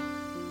Jesus.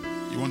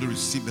 You want to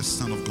receive the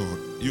Son of God.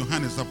 Your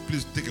hand is up.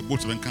 Please take a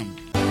boat and come.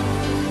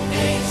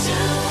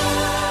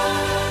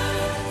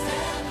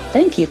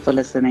 Thank you for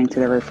listening to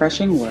the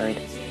Refreshing Word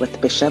with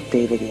Bishop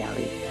David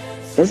Yalleh.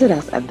 Visit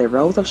us at the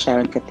Rose of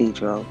Sharon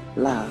Cathedral,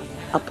 La,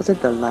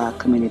 opposite the La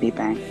Community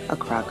Bank,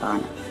 Accra,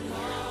 Ghana.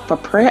 For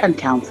prayer and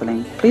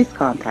counseling, please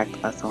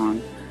contact us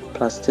on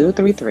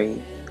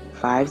 +233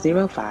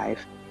 505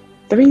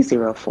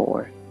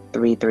 304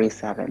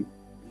 337.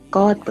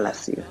 God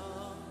bless you.